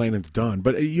Landon's done.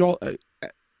 But you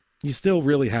still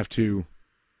really have to.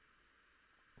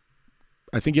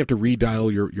 I think you have to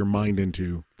redial your mind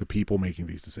into the people making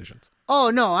these decisions. Oh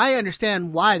no, I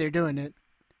understand why they're doing it,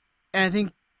 and I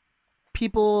think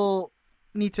people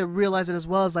need to realize it as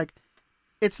well. As like,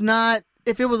 it's not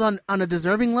if it was on a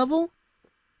deserving level,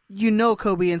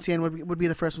 Kobe and Cien would be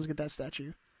the first ones to get that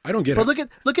statue. I don't get it. But it.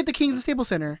 look at the Kings and Staples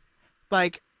Center,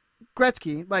 like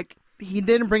Gretzky, like he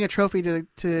didn't bring a trophy to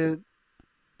the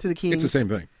Kings. It's the same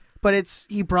thing. But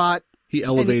he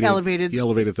elevated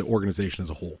the organization as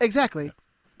a whole. Exactly. Yeah.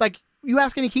 Like you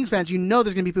ask any Kings fans, there's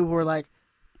going to be people who are like,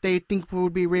 they think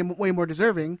would be way more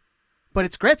deserving, but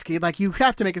it's Gretzky. Like you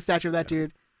have to make a statue of that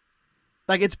dude.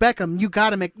 Like it's Beckham. You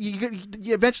got to make.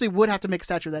 You eventually would have to make a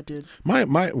statue of that dude. My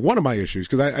one of my issues,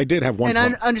 because I did have one. And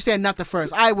I understand not the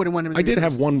first. I wouldn't want him. I did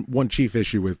have one chief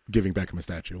issue with giving Beckham a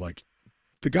statue. Like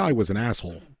the guy was an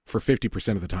asshole for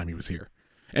 50% of the time he was here,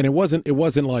 and it wasn't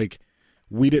like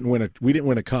we didn't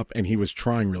win a cup and he was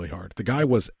trying really hard. The guy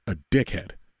was a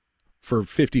dickhead for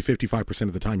 55%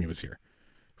 of the time he was here.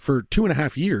 For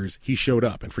 2.5 years, he showed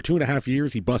up, and for 2.5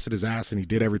 years, he busted his ass and he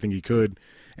did everything he could.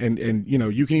 And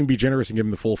you can even be generous and give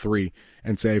him the full 3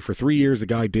 and say for 3 years, the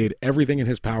guy did everything in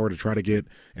his power to try to get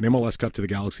an MLS Cup to the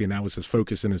Galaxy, and that was his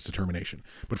focus and his determination.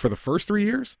 But for the first 3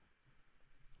 years,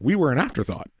 we were an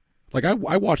afterthought. Like I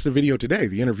watched the video today,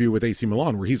 the interview with AC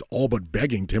Milan, where he's all but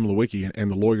begging Tim Lewicki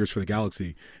and the lawyers for the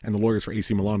Galaxy and the lawyers for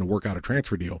AC Milan to work out a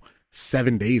transfer deal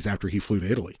 7 days after he flew to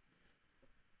Italy.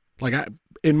 Like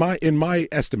in my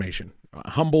estimation,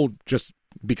 humble just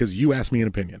because you asked me an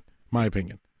opinion, my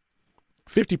opinion,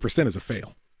 50% is a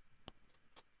fail.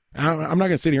 I'm not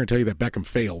going to sit here and tell you that Beckham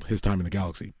failed his time in the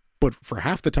Galaxy, but for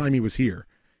half the time he was here,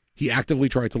 he actively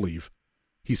tried to leave.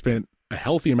 He spent a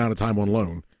healthy amount of time on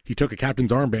loan. He took a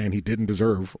captain's armband he didn't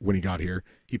deserve when he got here.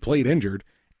 He played injured,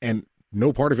 and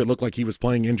no part of it looked like he was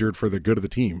playing injured for the good of the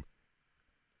team.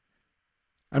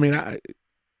 I mean,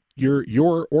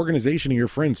 your organization and your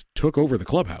friends took over the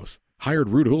clubhouse, hired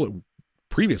Ruud Gullit,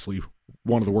 previously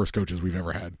one of the worst coaches we've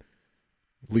ever had.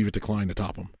 Leave it to Klein to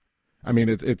top him. I mean,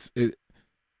 the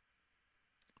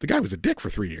guy was a dick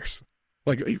for 3 years.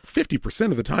 Like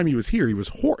 50% of the time he was here,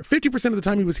 50% of the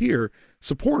time he was here,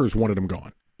 supporters wanted him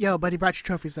gone. Yo, but he brought you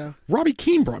trophies though. Robbie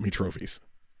Keane brought me trophies.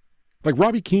 Like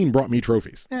Robbie Keane brought me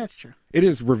trophies. Yeah, that's true. It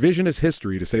is revisionist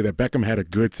history to say that Beckham had a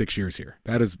good 6 years here.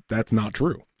 That's not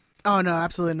true. Oh no,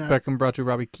 absolutely not. Beckham brought you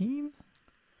Robbie Keane?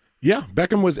 Yeah,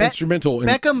 Beckham was instrumental.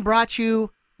 Beckham brought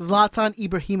you Zlatan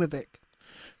Ibrahimovic.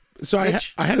 So I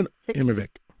had an Himovic.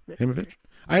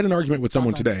 I had an argument with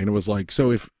someone today, and it was like, so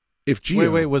if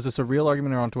Gio... Wait, was this a real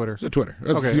argument or on Twitter? It's Twitter.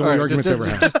 That's okay, the only arguments I ever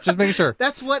had. Just making sure.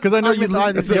 That's what because I know arguments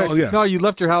are these days. Yeah. No, you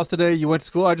left your house today. You went to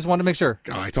school. I just wanted to make sure.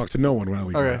 I talked to no one when I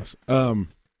leave my house.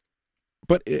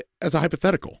 But as a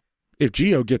hypothetical, if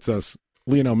Gio gets us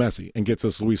Lionel Messi and gets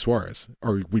us Luis Suarez,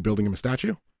 are we building him a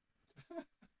statue?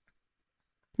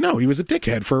 No, he was a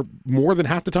dickhead for more than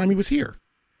half the time he was here.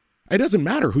 It doesn't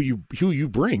matter who you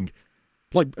bring.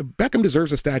 Like Beckham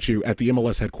deserves a statue at the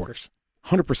MLS headquarters,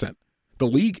 100%. The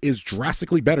league is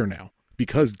drastically better now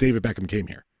because David Beckham came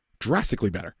here. Drastically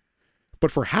better.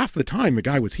 But for half the time the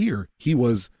guy was here, he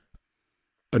was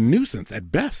a nuisance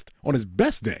at best. On his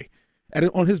best day.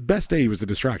 On his best day, he was a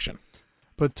distraction.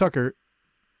 But Tucker,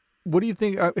 what do you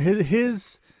think?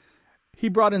 He he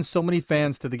brought in so many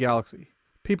fans to the Galaxy.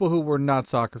 People who were not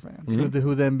soccer fans,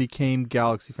 who then became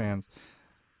Galaxy fans.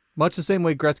 Much the same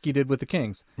way Gretzky did with the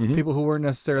Kings. People who weren't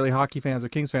necessarily hockey fans or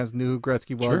Kings fans knew who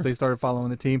Gretzky was. Sure. They started following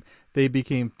the team. They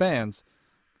became fans.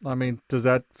 I mean, does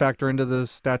that factor into the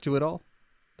statue at all?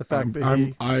 The fact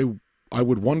that I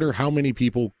would wonder how many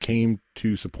people came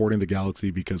to supporting the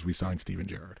Galaxy because we signed Steven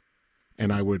Gerrard.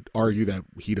 And I would argue that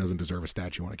he doesn't deserve a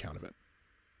statue on account of it.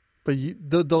 But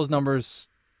those numbers,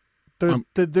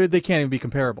 they can't even be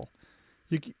comparable.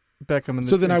 Beckham and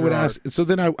so then I would Gerrard. ask. So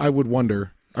then I would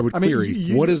wonder. I would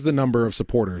query what is the number of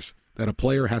supporters that a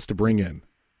player has to bring in,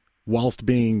 whilst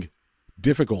being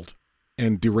difficult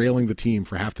and derailing the team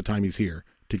for half the time he's here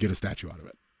to get a statue out of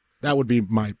it. That would be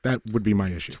my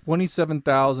issue.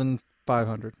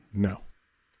 27,500. No,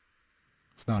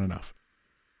 it's not enough.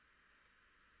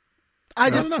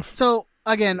 Not enough. So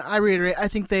again, I reiterate. I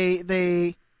think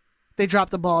they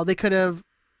dropped the ball. They could have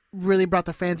really brought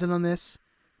the fans in on this.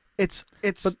 But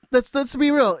let's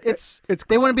be real.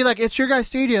 They want to be like, it's your guys'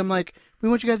 stadium. Like, we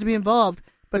want you guys to be involved.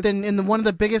 But then in one of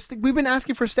the biggest, we've been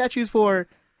asking for statues since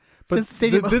the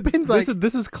stadium opened.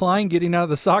 This is Klein getting out of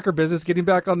the soccer business, getting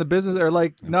back on the business, or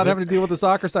like not having to deal with the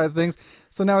soccer side of things.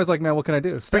 So now he's like, man, what can I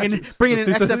do? Bringing in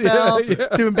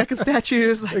XFL, doing Beckham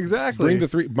statues. Exactly. Bring the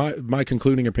three. My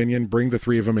concluding opinion: bring the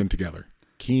three of them in together.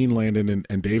 Keane, Landon,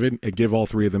 and David, and give all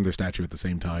three of them their statue at the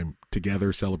same time,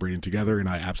 together, celebrating together, and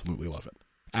I absolutely love it.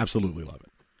 Absolutely love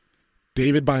it.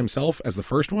 David by himself as the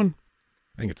first one,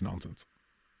 I think it's nonsense.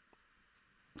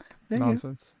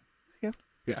 Nonsense.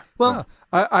 Yeah. Well,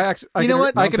 I actually, you know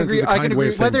what? I can agree. I can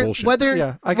agree. I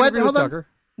can agree with Tucker.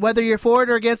 Whether you're for it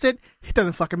or against it, it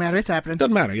doesn't fucking matter. It's happening.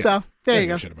 Doesn't matter. Yeah. So there you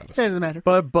go. Shit about us. It doesn't matter.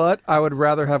 But I would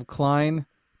rather have Klein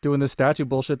doing this statue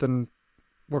bullshit than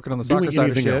working on the soccer doing side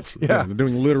anything of shit. else. Yeah, they're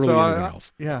doing literally anything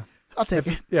else. Yeah. I'll take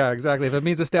it. Yeah, exactly. If it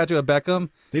means a statue of Beckham,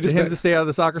 to stay out of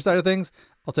the soccer side of things,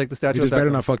 I'll take the statue You of just Beckham.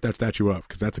 better not fuck that statue up,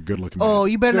 because that's a good looking man. Oh,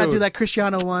 you better not do Dude. that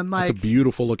Cristiano one. Like, That's a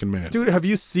beautiful looking man. Dude, have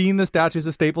you seen the statues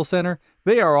at Staples Center?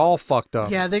 They are all fucked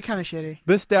up. yeah, they're kind of shitty.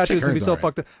 This statue is going to be Hearn's so all right.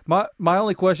 fucked up. My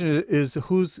only question is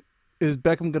is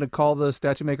Beckham going to call the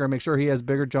statue maker and make sure he has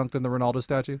bigger junk than the Ronaldo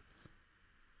statue?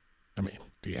 I mean,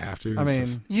 do you have to? I It's mean,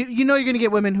 just- You know you're gonna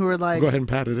get women who are like, go ahead and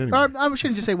pat it anyway. or I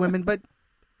shouldn't just say women, but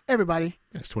everybody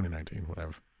It's 2019,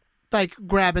 whatever. like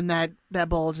grabbing that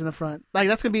bulge in the front. Like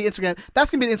that's gonna be Instagram. That's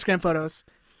gonna be the Instagram photos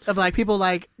of like people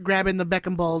like grabbing the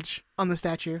Beckham bulge on the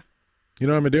statue. You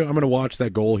know what I'm gonna do? I'm gonna watch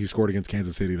that goal he scored against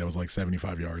Kansas City that was like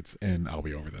 75 yards, and I'll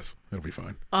be over this. It'll be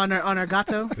fine. On our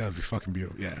gato. That would be fucking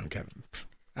beautiful. Yeah, Kevin.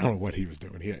 I don't know what he was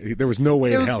doing. There was no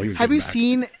way in hell he was. Have getting you back.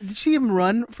 seen? Did you see him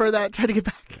run for that? Try to get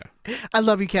back. Yeah. I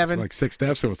love you, So Kevin. like 6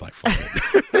 steps. It was like, fuck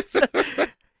it.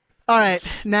 All right,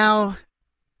 now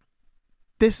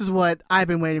this is what I've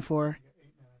been waiting for,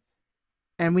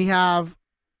 and we're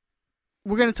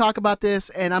gonna talk about this,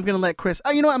 and I'm gonna let Chris.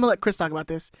 You know what? I'm gonna let Chris talk about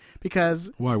this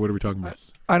because Why? What are we talking about?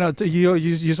 I know.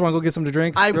 You just want to go get something to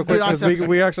drink? Real quick, 'cause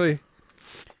we actually...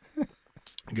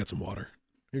 Get some water.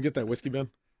 You get that whiskey, Ben?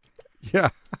 Yeah.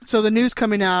 So the news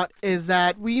coming out is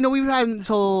that we've had this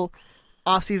whole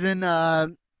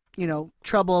offseason,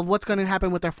 trouble of what's going to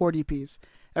happen with our 4 DPs.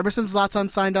 Ever since Zlatan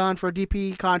signed on for a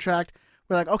DP contract,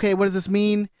 we're like, okay, what does this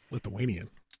mean? Lithuanian.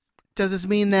 Does this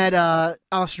mean that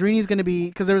Alessandrini is going to be,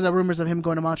 because there was rumors of him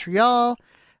going to Montreal?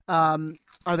 Are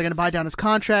they going to buy down his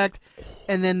contract?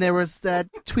 And then there was that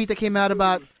tweet that came out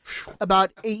about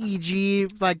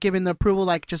AEG like giving the approval,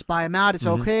 like just buy him out. It's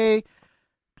okay.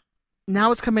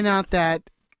 Now it's coming out that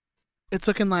it's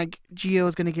looking like Gio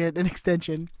is going to get an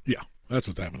extension. Yeah, that's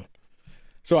what's happening.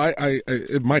 So I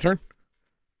my turn.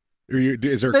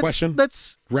 Is there a question?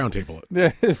 Let's Roundtable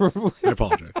it. I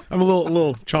apologize. I'm a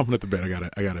little chomping at the bit. I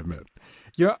gotta admit.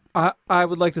 Yeah, I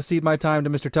would like to cede my time to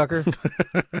Mr. Tucker.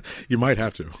 You might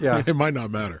have to. Yeah. It might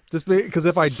not matter. Just because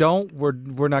if I don't,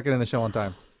 we're not getting the show on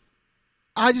time.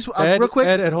 I just Ed, real quick.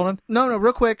 Ed, hold on. No,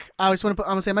 real quick. I'm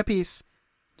gonna say my piece.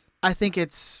 I think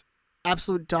it's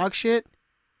absolute dog shit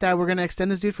that we're gonna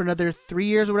extend this dude for another 3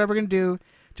 years or whatever we're gonna do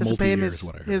just to pay him his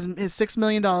 $6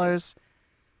 million.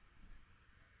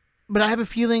 But I have a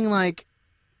feeling like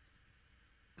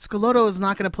Schelotto is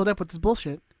not gonna put up with this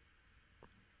bullshit.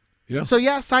 Yeah. So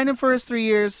yeah, sign him for his 3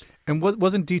 years. And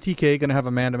wasn't DTK going to have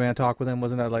a man-to-man talk with him?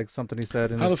 Wasn't that like something he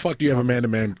said? How the fuck do you have a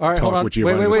man-to-man All right, hold talk on. with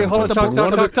Giovanni? Wait, hold on.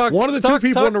 Talk. One of the two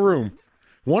people in the room.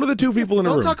 One of the two people in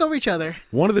the room. Don't talk over each other.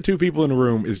 One of the two people in the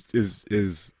room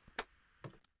is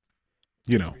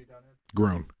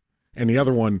grown, and the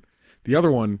other one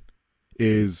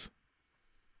is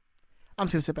I'm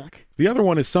just gonna sit back. the other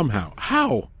one is somehow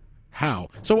how.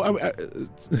 So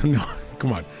no,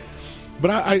 come on.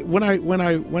 But when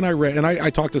I read, and I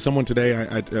talked to someone today,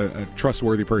 a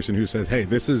trustworthy person who says, hey,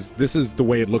 this is the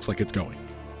way it looks like it's going.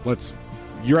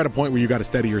 You're at a point where you got to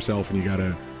steady yourself and you got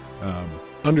to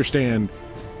understand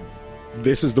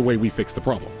this is the way we fix the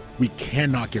problem. We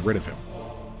cannot get rid of him.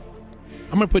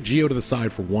 I'm going to put Gio to the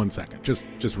side for 1 second. Just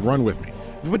run with me.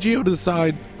 Put Gio to the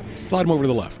side, slide him over to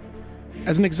the left.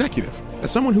 As an executive,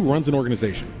 as someone who runs an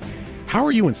organization, how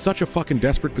are you in such a fucking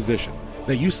desperate position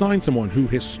that you sign someone who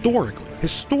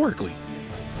historically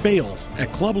fails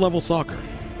at club level soccer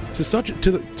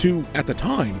to at the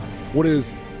time what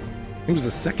is, it was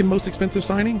the second most expensive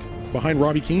signing behind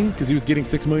Robbie Keane because he was getting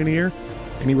 $6 million a year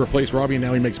and he replaced Robbie and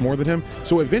now he makes more than him.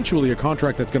 So eventually a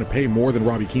contract that's going to pay more than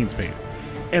Robbie Keane's paid.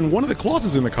 And one of the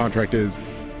clauses in the contract is,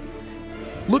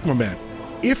 look, my man,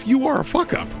 if you are a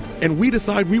fuck up and we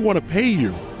decide we want to pay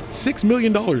you $6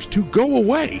 million to go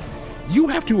away, you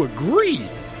have to agree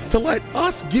to let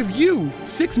us give you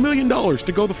 $6 million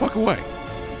to go the fuck away.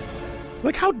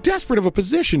 Like, how desperate of a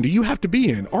position do you have to be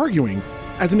in arguing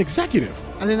as an executive?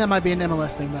 I think that might be an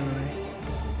MLS thing, by the way.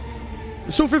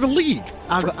 So for the league,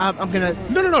 I'm gonna.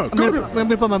 No. I'm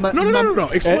gonna put my. No.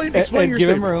 Explain your statement. Give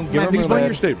him room. Explain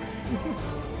your statement.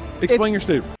 Explain your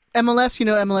statement. MLS,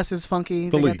 MLS is funky.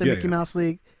 The they league, got the Mickey Mouse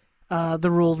League,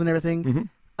 the rules and everything. Mm-hmm.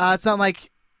 It's not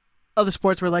like other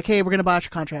sports where like, hey, we're gonna buy out your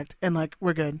contract and like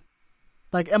we're good.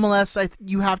 Like MLS,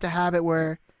 you have to have it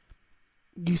where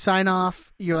you sign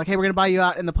off. You're like, hey, we're gonna buy you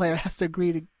out, and the player has to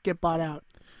agree to get bought out.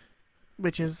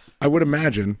 Which is, I would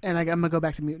imagine. And I'm gonna go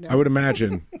back to mute now. I would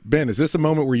imagine, Ben. Is this a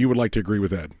moment where you would like to agree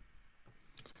with Ed?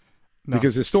 No.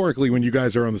 Because historically, when you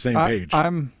guys are on the same page,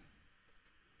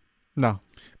 no.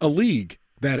 A league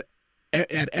that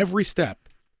at every step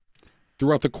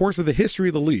throughout the course of the history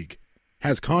of the league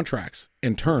has contracts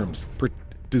and terms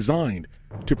designed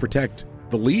to protect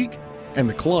the league and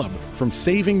the club from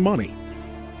saving money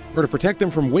or to protect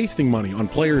them from wasting money on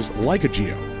players like a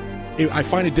Gio. I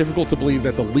find it difficult to believe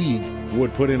that the league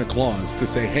would put in a clause to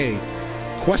say, hey,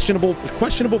 questionable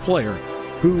player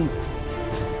who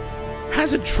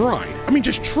hasn't tried,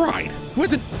 who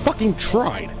hasn't fucking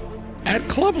tried at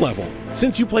club level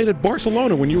since you played at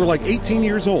Barcelona when you were like 18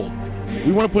 years old.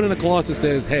 We want to put in a clause that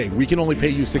says, hey, we can only pay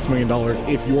you $6 million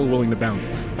if you're willing to bounce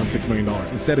on $6 million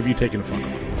instead of you taking the fuck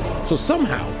off. So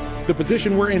somehow, the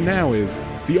position we're in now is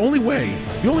the only way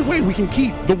we can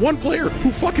keep the one player who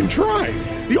fucking tries.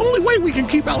 The only way we can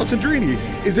keep Alessandrini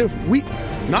is if we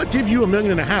not give you $1.5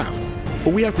 million,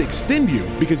 but we have to extend you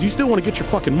because you still want to get your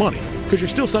fucking money because you're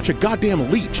still such a goddamn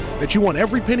leech that you want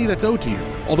every penny that's owed to you,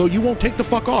 although you won't take the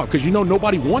fuck off because you know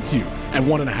nobody wants you at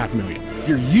 $1.5 million.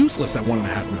 You're useless at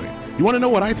 $1.5 million. You want to know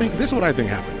what I think? This is what I think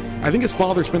happened. I think his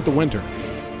father spent the winter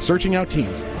searching out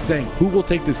teams, saying, who will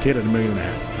take this kid at $1.5 million?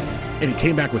 And he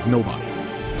came back with nobody.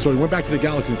 So he went back to the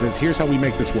Galaxy and says, here's how we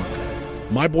make this work.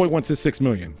 My boy wants his $6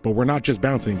 million, but we're not just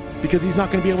bouncing because he's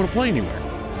not going to be able to play anywhere.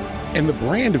 And the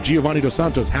brand of Giovanni Dos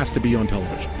Santos has to be on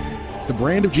television. The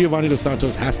brand of Giovanni Dos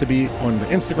Santos has to be on the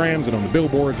Instagrams and on the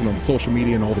billboards and on the social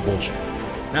media and all the bullshit.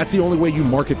 That's the only way you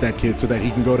market that kid so that he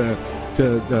can go to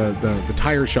the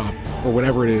tire shop or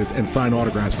whatever it is and sign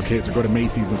autographs for kids, or go to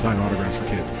Macy's and sign autographs for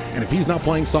kids. And if he's not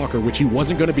playing soccer, which he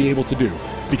wasn't going to be able to do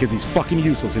because he's fucking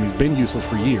useless and he's been useless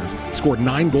for years, scored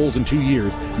 9 goals in 2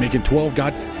 years, making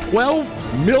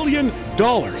 $12 million,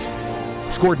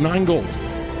 scored 9 goals.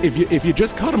 If you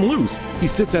just cut him loose, he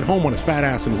sits at home on his fat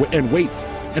ass and waits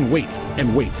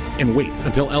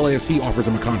until LAFC offers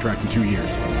him a contract in 2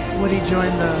 years. Would he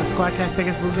join the Squadcast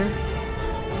Biggest Loser?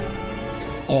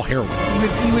 All heroin.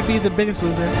 He would be the biggest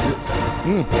loser.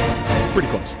 Pretty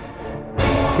close.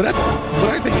 But that's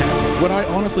what I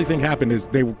honestly think happened is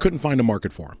they couldn't find a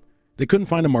market for him. They couldn't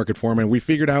find a market for him, and we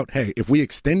figured out, hey, if we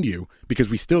extend you, because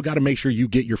we still got to make sure you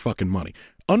get your fucking money.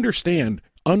 Understand,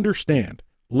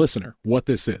 listener, what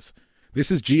this is.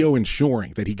 This is Gio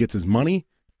ensuring that he gets his money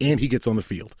and he gets on the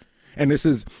field. And this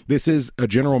is a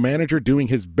general manager doing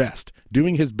his best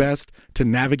to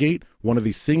navigate one of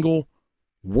the single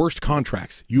worst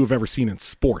contracts you have ever seen in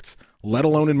sports, let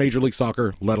alone in Major League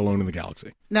Soccer, let alone in the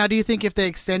Galaxy. Now, do you think if they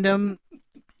extend him,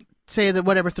 say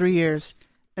that 3 years,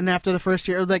 and after the first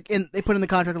year, they put in the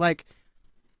contract, like,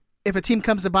 if a team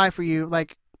comes to buy for you,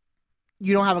 like,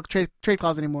 you don't have a trade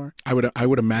clause anymore? I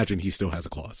would imagine he still has a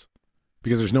clause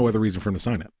because there's no other reason for him to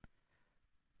sign it.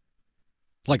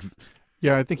 Like,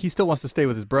 yeah, I think he still wants to stay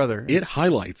with his brother. It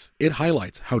highlights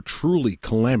how truly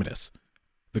calamitous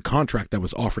the contract that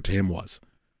was offered to him was.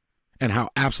 And how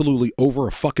absolutely over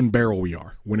a fucking barrel we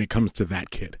are when it comes to that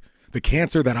kid. The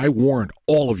cancer that I warned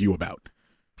all of you about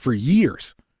for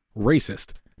years.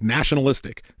 Racist,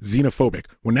 nationalistic, xenophobic.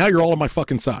 Well, now you're all on my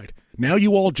fucking side. Now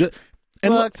you all just...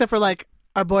 Well, except for, like,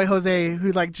 our boy Jose,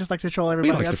 who just likes to troll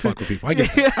everybody. He likes to fuck with people. I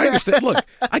get that. I understand. Look,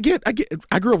 I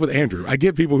grew up with Andrew. I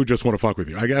get people who just want to fuck with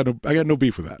you. I got no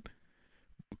beef with that.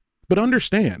 But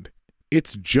understand,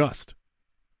 it's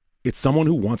someone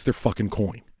who wants their fucking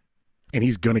coin, and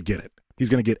he's gonna get it. He's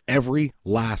gonna get every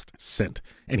last cent,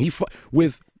 and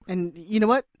And you know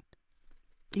what?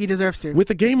 He deserves to. With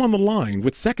the game on the line,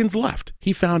 with seconds left,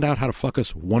 he found out how to fuck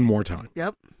us one more time.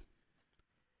 Yep.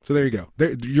 So there you go.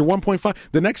 Your 1.5.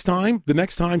 The next time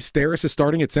Steris is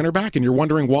starting at center back and you're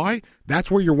wondering why, that's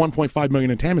where your 1.5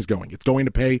 million in TAM is going. It's going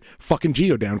to pay fucking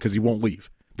Gio down because he won't leave.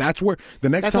 That's where the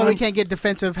next That's time. why we can't get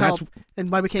defensive help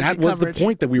and why we can't get coverage. That was the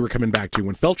point that we were coming back to.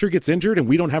 When Felcher gets injured and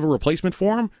we don't have a replacement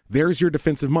for him, there's your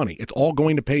defensive money. It's all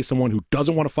going to pay someone who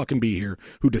doesn't want to fucking be here,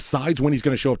 who decides when he's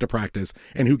going to show up to practice,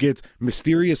 and who gets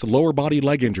mysterious lower body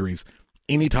leg injuries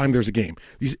anytime there's a game.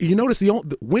 You notice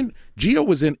when Gio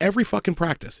was in every fucking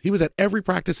practice, he was at every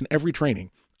practice and every training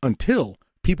until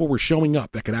people were showing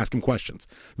up that could ask him questions.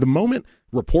 The moment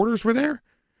reporters were there,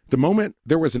 the moment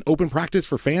there was an open practice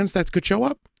for fans that could show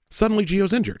up, suddenly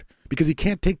Gio's injured because he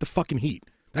can't take the fucking heat.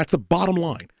 That's the bottom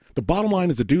line. The bottom line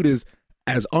is the dude is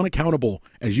as unaccountable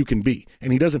as you can be,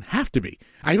 and he doesn't have to be.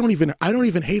 I don't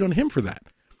even hate on him for that.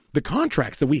 The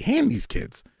contracts that we hand these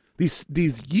kids, these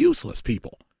useless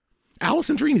people.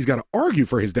 Alessandrini's got to argue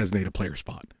for his designated player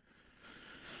spot.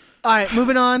 All right,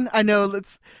 moving on. I know.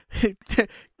 Let's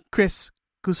Chris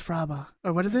Gusfraba,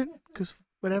 or what is it?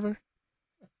 Whatever.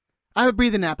 I have a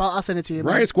breathing app. I'll send it to you.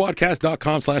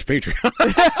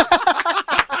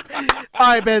 RiotSquadcast.com/Patreon. All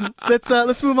right, Ben.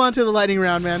 Let's move on to the lightning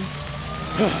round, man.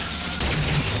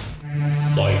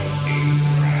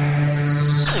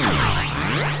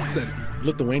 Said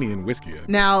Lithuanian whiskey.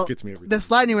 Now, gets me every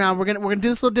this lightning round, we're gonna do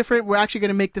this a little different. We're actually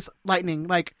gonna make this lightning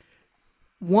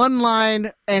one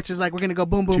line answers. We're gonna go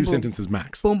boom, boom, Two boom. sentences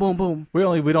max. Boom, boom, boom. We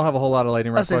don't have a whole lot of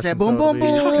lightning round questions. Say boom, boom,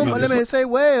 boom. Let me say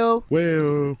well.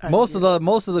 Well, Most of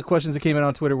the questions that came in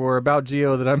on Twitter were about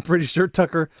Gio that I'm pretty sure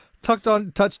Tucker touched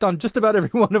on just about every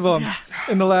one of them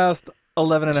in the last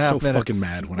 11 and a half minutes. So fucking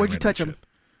mad when Where'd I you touch him?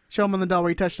 Show him on the doll where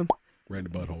you touched him. Right in the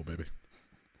butthole, baby.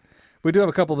 We do have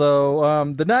a couple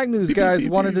though. The Nag News guys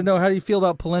wanted to know, how do you feel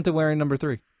about Polenta wearing number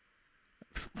 3?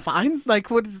 Fine.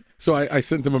 What is? So I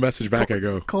sent him a message back. I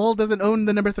go, Cole doesn't own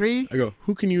the number 3. I go,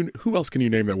 who else can you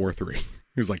name that wore 3? He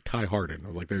was like Ty Harden. I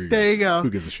was like, there you go.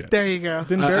 Who gives a shit? There you go.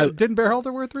 Didn't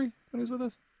Bearhalter wear 3 when he was with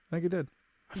us? I think he did.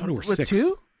 I thought it were With 6.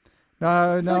 2?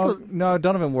 No.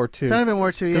 Donovan wore 2. Donovan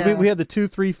wore 2. Yeah. We had the 2,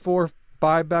 3, 4,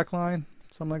 5 back line,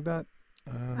 something like that.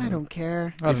 I don't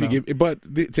care. To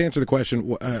answer the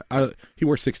question, he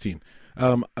wore 16.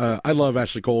 I love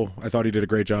Ashley Cole. I thought he did a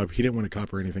great job. He didn't win a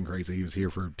cup or anything crazy. He was here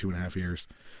for 2.5 years.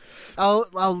 I'll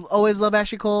always love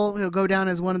Ashley Cole. He'll go down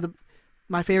as one of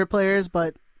my favorite players,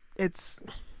 but it's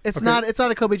not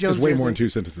a Kobe Jones. It's way jersey. more than 2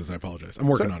 sentences. I apologize. I'm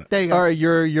working on it. There you go. All right,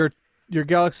 your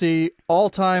Galaxy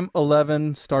all-time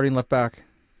 11 starting left back.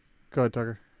 Go ahead,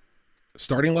 Tucker.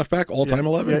 Starting left back, all-time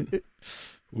 11? Yeah,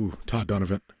 Ooh, Todd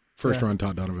Donovan. First round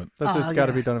Todd Donovan. It's got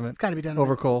to be Donovan. It's got to be Donovan.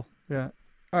 Over Cole. Yeah.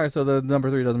 All right, so the number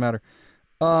 3 doesn't matter.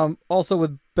 Also,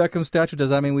 with Beckham's statue,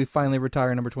 does that mean we finally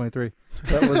retire number 23?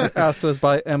 That was asked to us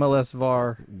by MLS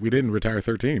VAR. We didn't retire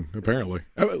 13, apparently.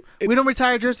 We don't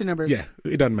retire jersey numbers. Yeah,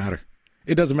 it doesn't matter.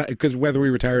 It doesn't matter because whether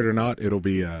we retire it or not, it'll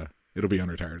be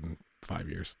unretired in 5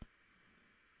 years.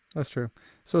 That's true.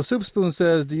 So Soup Spoon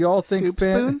says, "Do y'all think Soup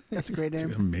Spoon? That's a great name.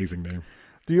 It's an amazing name.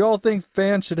 Do y'all think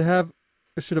fans should have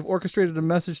orchestrated a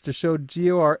message to show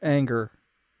Gio our anger?"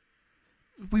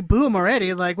 We boo him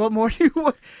already. What more do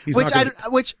you?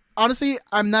 Which honestly,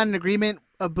 I'm not in agreement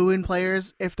of booing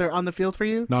players if they're on the field for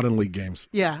you. Not in league games.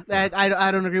 Yeah,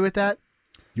 I don't agree with that.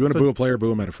 You want to boo a player,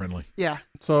 boo him at a friendly. Yeah.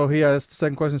 So he has the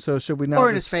second question. So should we now? Or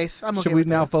in his face. I'm okay. Should we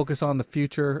now focus on the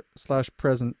future /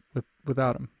 present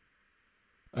without him?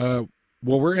 Well,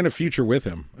 we're in a future with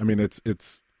him. I mean, it's.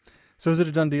 So is it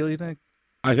a done deal? You think?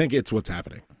 I think it's what's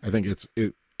happening. I think it's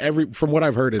from what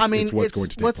I've heard, it's what's going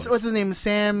to take place. What's his name?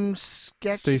 Sam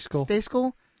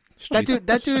Stejskal?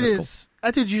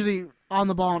 That dude's usually on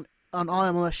the ball on all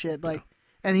MLS shit.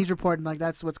 And he's reporting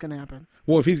that's what's going to happen.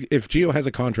 Well, if Gio has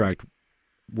a contract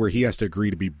where he has to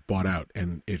agree to be bought out,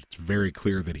 and it's very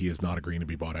clear that he is not agreeing to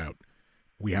be bought out,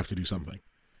 we have to do something,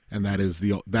 and that's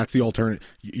the alternative.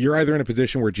 You're either in a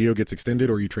position where Gio gets extended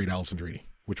or you trade Alessandrini.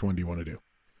 Which one do you want to do?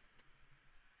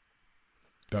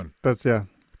 Done.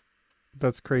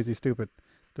 That's crazy stupid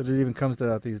that it even comes to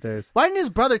that these days. Why didn't his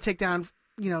brother take down,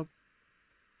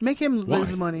 make him lose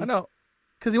his money? I know.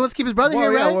 Because he wants to keep his brother here,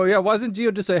 right? Well, yeah. Why doesn't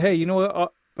Gio just say, hey, you know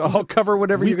what? I'll cover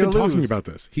whatever you're going to lose. We've been talking about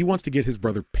this. He wants to get his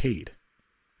brother paid.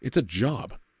 It's a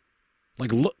job.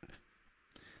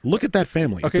 Look at that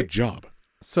family. Okay. It's a job.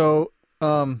 So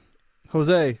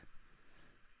Jose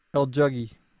El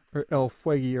Juggy or El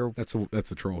Fuegi or That's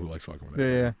the troll who likes fucking with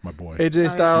it. Yeah. My boy.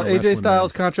 AJ Styles. No AJ wrestling,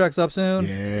 Styles man. contract's up soon.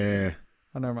 Yeah.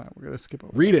 Oh, never mind. We're gonna skip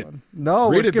over. Read that it. one. No,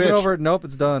 Read we're it, skipping bitch. over it. Nope,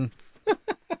 it's done.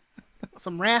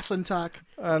 Some wrestling talk.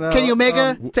 I know. Kenny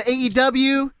Omega to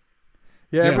AEW.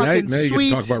 Yeah. Yeah, every- now you get sweet.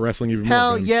 to talk about wrestling even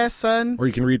Hell more. Ben. yes, son. Or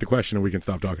you can read the question and we can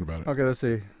stop talking about it. Okay, let's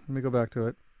see. Let me go back to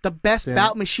it. The best Damn.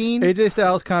 bout machine. AJ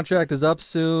Styles' contract is up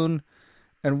soon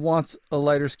and wants a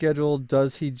lighter schedule.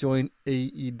 Does he join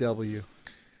AEW?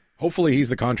 Hopefully he's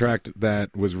the contract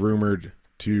that was rumored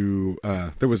to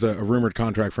there was a rumored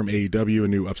contract from AEW, a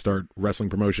new upstart wrestling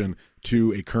promotion,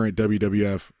 to a current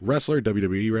WWF wrestler,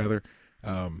 WWE rather,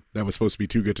 that was supposed to be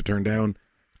too good to turn down.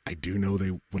 I do know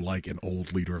they would like an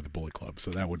old leader of the Bullet Club,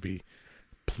 so that would be,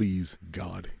 please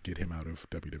God, get him out of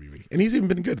WWE. And he's even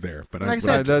been good there. But Like I I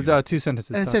said, Two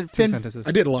sentences. And it Tom. said Two Finn- sentences.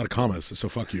 I did a lot of commas, so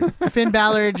fuck you. Finn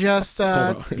Balor just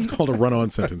It's called a run-on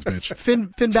sentence, bitch.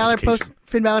 Finn Balor Education.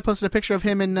 Finn Balor posted a picture of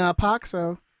him and Pac.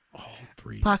 So All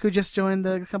three. Pac, who just joined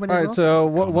the company. All as right, well. so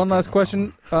one last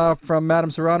question from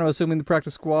Madam Serrano. Assuming the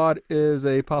practice squad is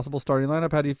a possible starting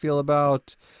lineup, how do you feel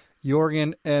about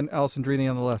Jorgen and Alessandrini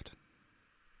on the left?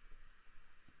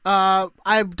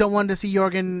 I don't want to see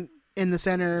Jorgen in the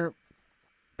center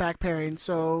back pairing,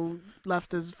 so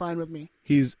left is fine with me.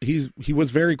 He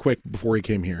was very quick before he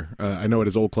came here. I know at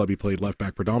his old club he played left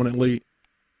back predominantly.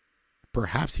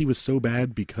 Perhaps he was so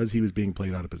bad because he was being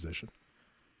played out of position.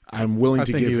 I'm willing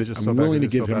to give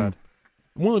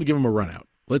him a run out.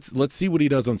 Let's see what he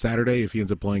does on Saturday if he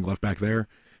ends up playing left back there,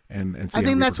 and see. I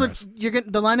think how that's progress. what you're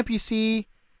the lineup you see.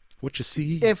 What you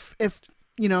see. If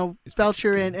you know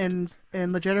Felcher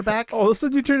and Legit are back. All of a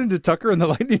sudden, you turn into Tucker in the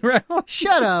lightning round.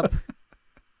 Shut up.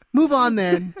 Move on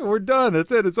then. We're done.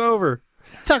 That's it. It's over.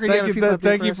 Tucker, do you have a few updates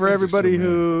Thank you us? for everybody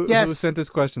who Yes. sent us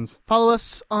questions. Follow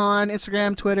us on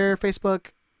Instagram, Twitter, Facebook,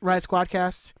 Riot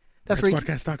Squadcast. That's where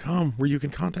RiotSquadcast.com, where you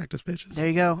can contact us, bitches. there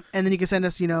you go. And then you can send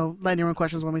us, lightning round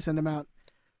questions when we send them out.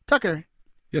 Tucker,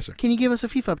 Yes, sir. can you give us a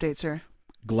FIFA update, sir?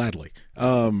 Gladly.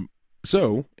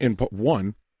 So in part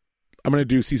 1, I'm going to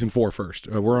do season 4 first.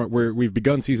 We've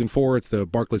begun season 4. It's the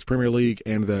Barclays Premier League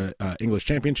and the English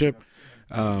Championship.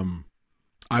 I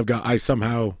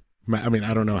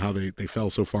don't know how they fell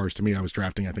so far as to me. I was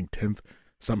drafting, I think, 10th.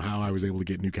 Somehow I was able to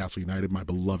get Newcastle United, my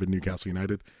beloved Newcastle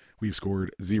United. We've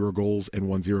scored 0 goals and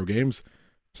won 0 games.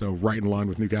 So right in line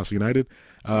with Newcastle United.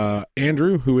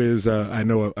 Andrew, who is, I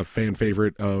know, a fan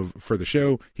favorite for the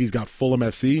show. He's got Fulham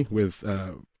FC with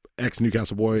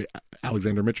ex-Newcastle boy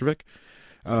Alexander Mitrovic.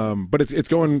 But it's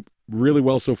going really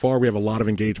well so far. We have a lot of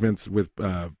engagements with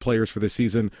players for this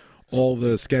season. All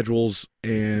the schedules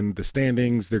and the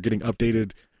standings, they're getting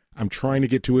updated. I'm trying to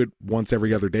get to it once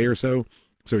every other day or so.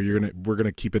 So we're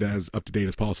gonna keep it as up to date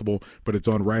as possible. But it's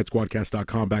on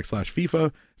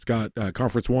RiotSquadcast.com/FIFA. It's got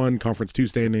Conference 1, Conference 2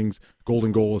 standings,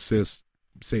 golden goal, assists,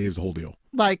 saves, the whole deal.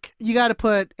 Like, you got to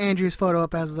put Andrew's photo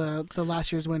up as the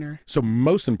last year's winner. So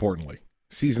most importantly,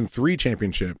 Season 3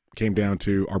 championship came down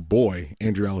to our boy,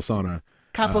 Andrew Alessana.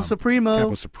 Capo Supremo.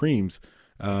 Capo Supremes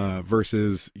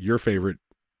versus your favorite,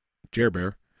 Jer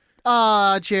Bear.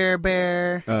 Jer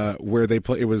Bear. Where they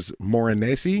play, it was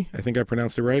Morenesi, I think I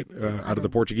pronounced it right, out of the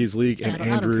Portuguese league, and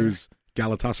Andrew's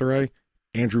Galatasaray.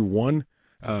 Andrew won.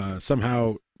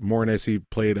 Somehow Morenesi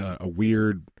played a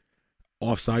weird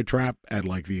offside trap at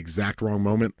like the exact wrong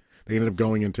moment. They ended up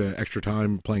going into extra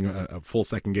time, playing a full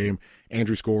second game.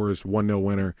 Andrew scores 1-0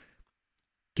 winner.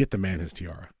 Get the man his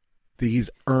tiara. He's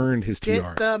earned his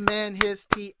tiara. Get the man his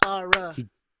tiara.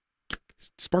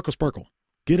 Sparkle, sparkle.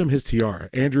 Get him his tiara.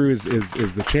 Andrew is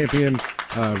the champion,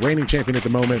 reigning champion at the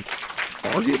moment.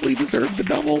 Arguably deserved the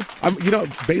double.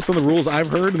 Based on the rules I've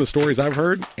heard and the stories I've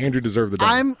heard, Andrew deserved the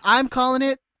double. I'm calling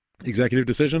it. Executive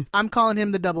decision. I'm calling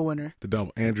him the double winner. The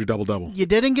double. Andrew double. You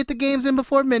didn't get the games in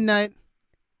before midnight.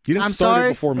 You didn't start it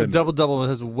before A midnight. double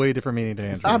has a way different meaning to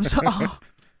Andrew. I'm sorry.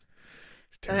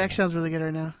 That actually sounds really good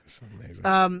right now. It's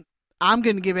amazing. I'm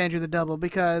going to give Andrew the double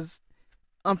because,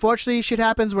 unfortunately, shit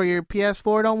happens where your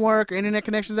PS4 don't work or internet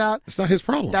connection's out. It's not his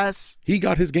problem. He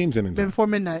got his games in time. Before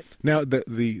midnight. Now,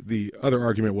 the other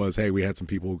argument was, hey, we had some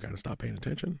people who kind of stopped paying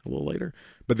attention a little later.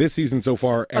 But this season so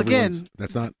far, he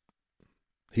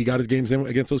got his games in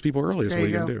against those people earlier, so what are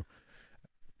you going to do?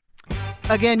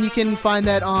 Again, you can find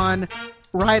that on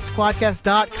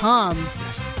RiotSquadcast.com.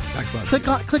 Yes.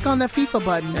 Click on that FIFA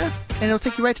button, and it'll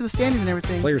take you right to the standings and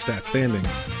everything. Player stats,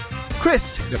 standings.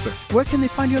 Chris. Yes, sir. Where can they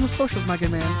find you on the socials, my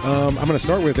good man? I'm going to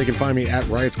start with, they can find me at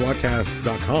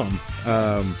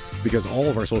RiotSquadcast.com because all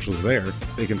of our socials are there.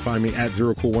 They can find me at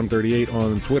ZeroCool138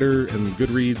 on Twitter and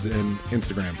Goodreads and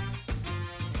Instagram.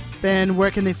 Ben,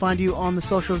 where can they find you on the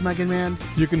socials, Megan Man?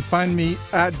 You can find me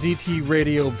at DT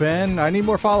Radio Ben. I need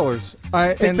more followers.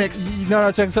 Dick pics.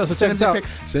 No, check this out. So check this out.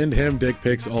 Pics. Send him dick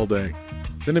pics all day.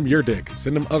 Send him your dick.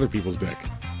 Send him other people's dick.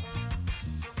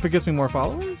 If it gets me more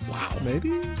followers, wow,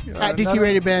 maybe at DT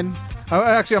Radio Ben.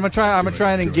 I'm gonna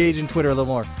try and engage in Twitter a little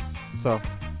more. So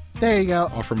there you go.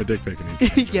 Offer him a dick pic and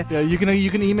he's yeah. You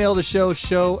can email the show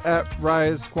at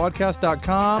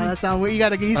risesquadcast.com. That sounds weird. You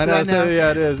gotta get used to that now.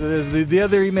 Yeah, it is. The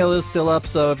other email is still up,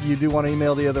 so if you do want to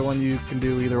email the other one, you can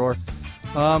do either or.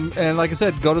 And like I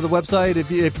said, go to the website.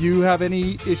 If you have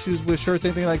any issues with shirts,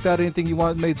 anything like that, anything you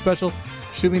want made special,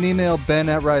 shoot me an email, Ben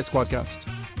at Rise Squadcast.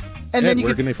 And then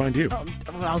where can they find you?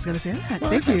 I was going to say that.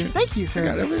 Well, Thank you,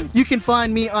 sir. You can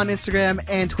find me on Instagram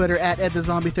and Twitter at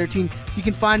EdTheZombie13. You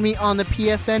can find me on the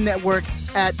PSN network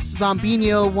at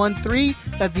Zombinho13.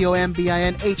 That's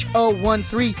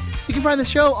ZOMBINHO13. You can find the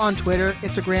show on Twitter,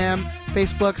 Instagram,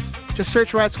 Facebooks. Just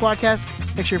search Riot Squadcast.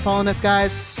 Make sure you're following us,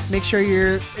 guys. Make sure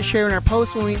you're sharing our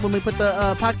posts when we put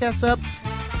the podcast up.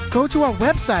 Go to our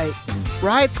website,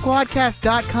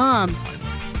 RiotSquadcast.com.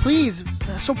 Please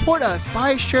support us.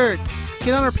 Buy a shirt.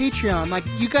 Get on our Patreon. Like,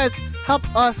 you guys help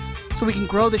us so we can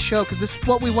grow the show, because this is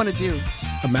what we want to do.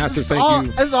 A massive thank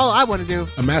you. This is all I want to do.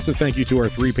 A massive thank you to our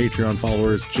 3 Patreon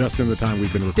followers just in the time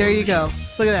we've been recording. There you go.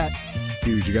 Look at that.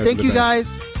 Huge. You guys Thank are the you,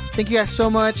 best. guys. Thank you guys so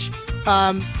much.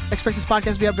 Expect this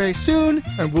podcast to be up very soon.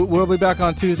 And we'll be back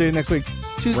on Tuesday next week.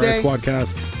 Tuesday. Riot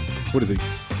Squadcast. What is it?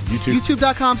 YouTube.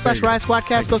 YouTube.com/Riot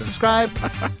Squadcast. Go subscribe.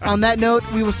 On that note,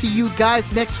 we will see you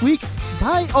guys next week.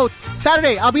 Bye. Oh,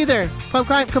 Saturday. I'll be there. Come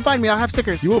find me. I'll have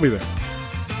stickers. You will be there.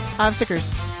 I have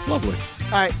stickers. Lovely.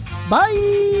 All right.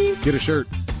 Bye. Get a shirt.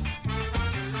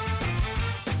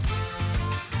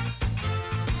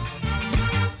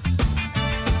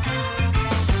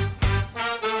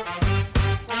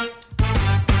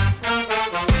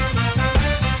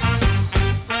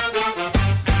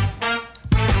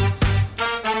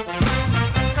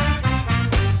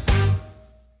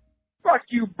 Fuck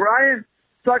you, Brian.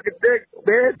 Suck a dick,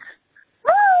 bitch.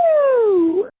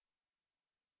 Woo!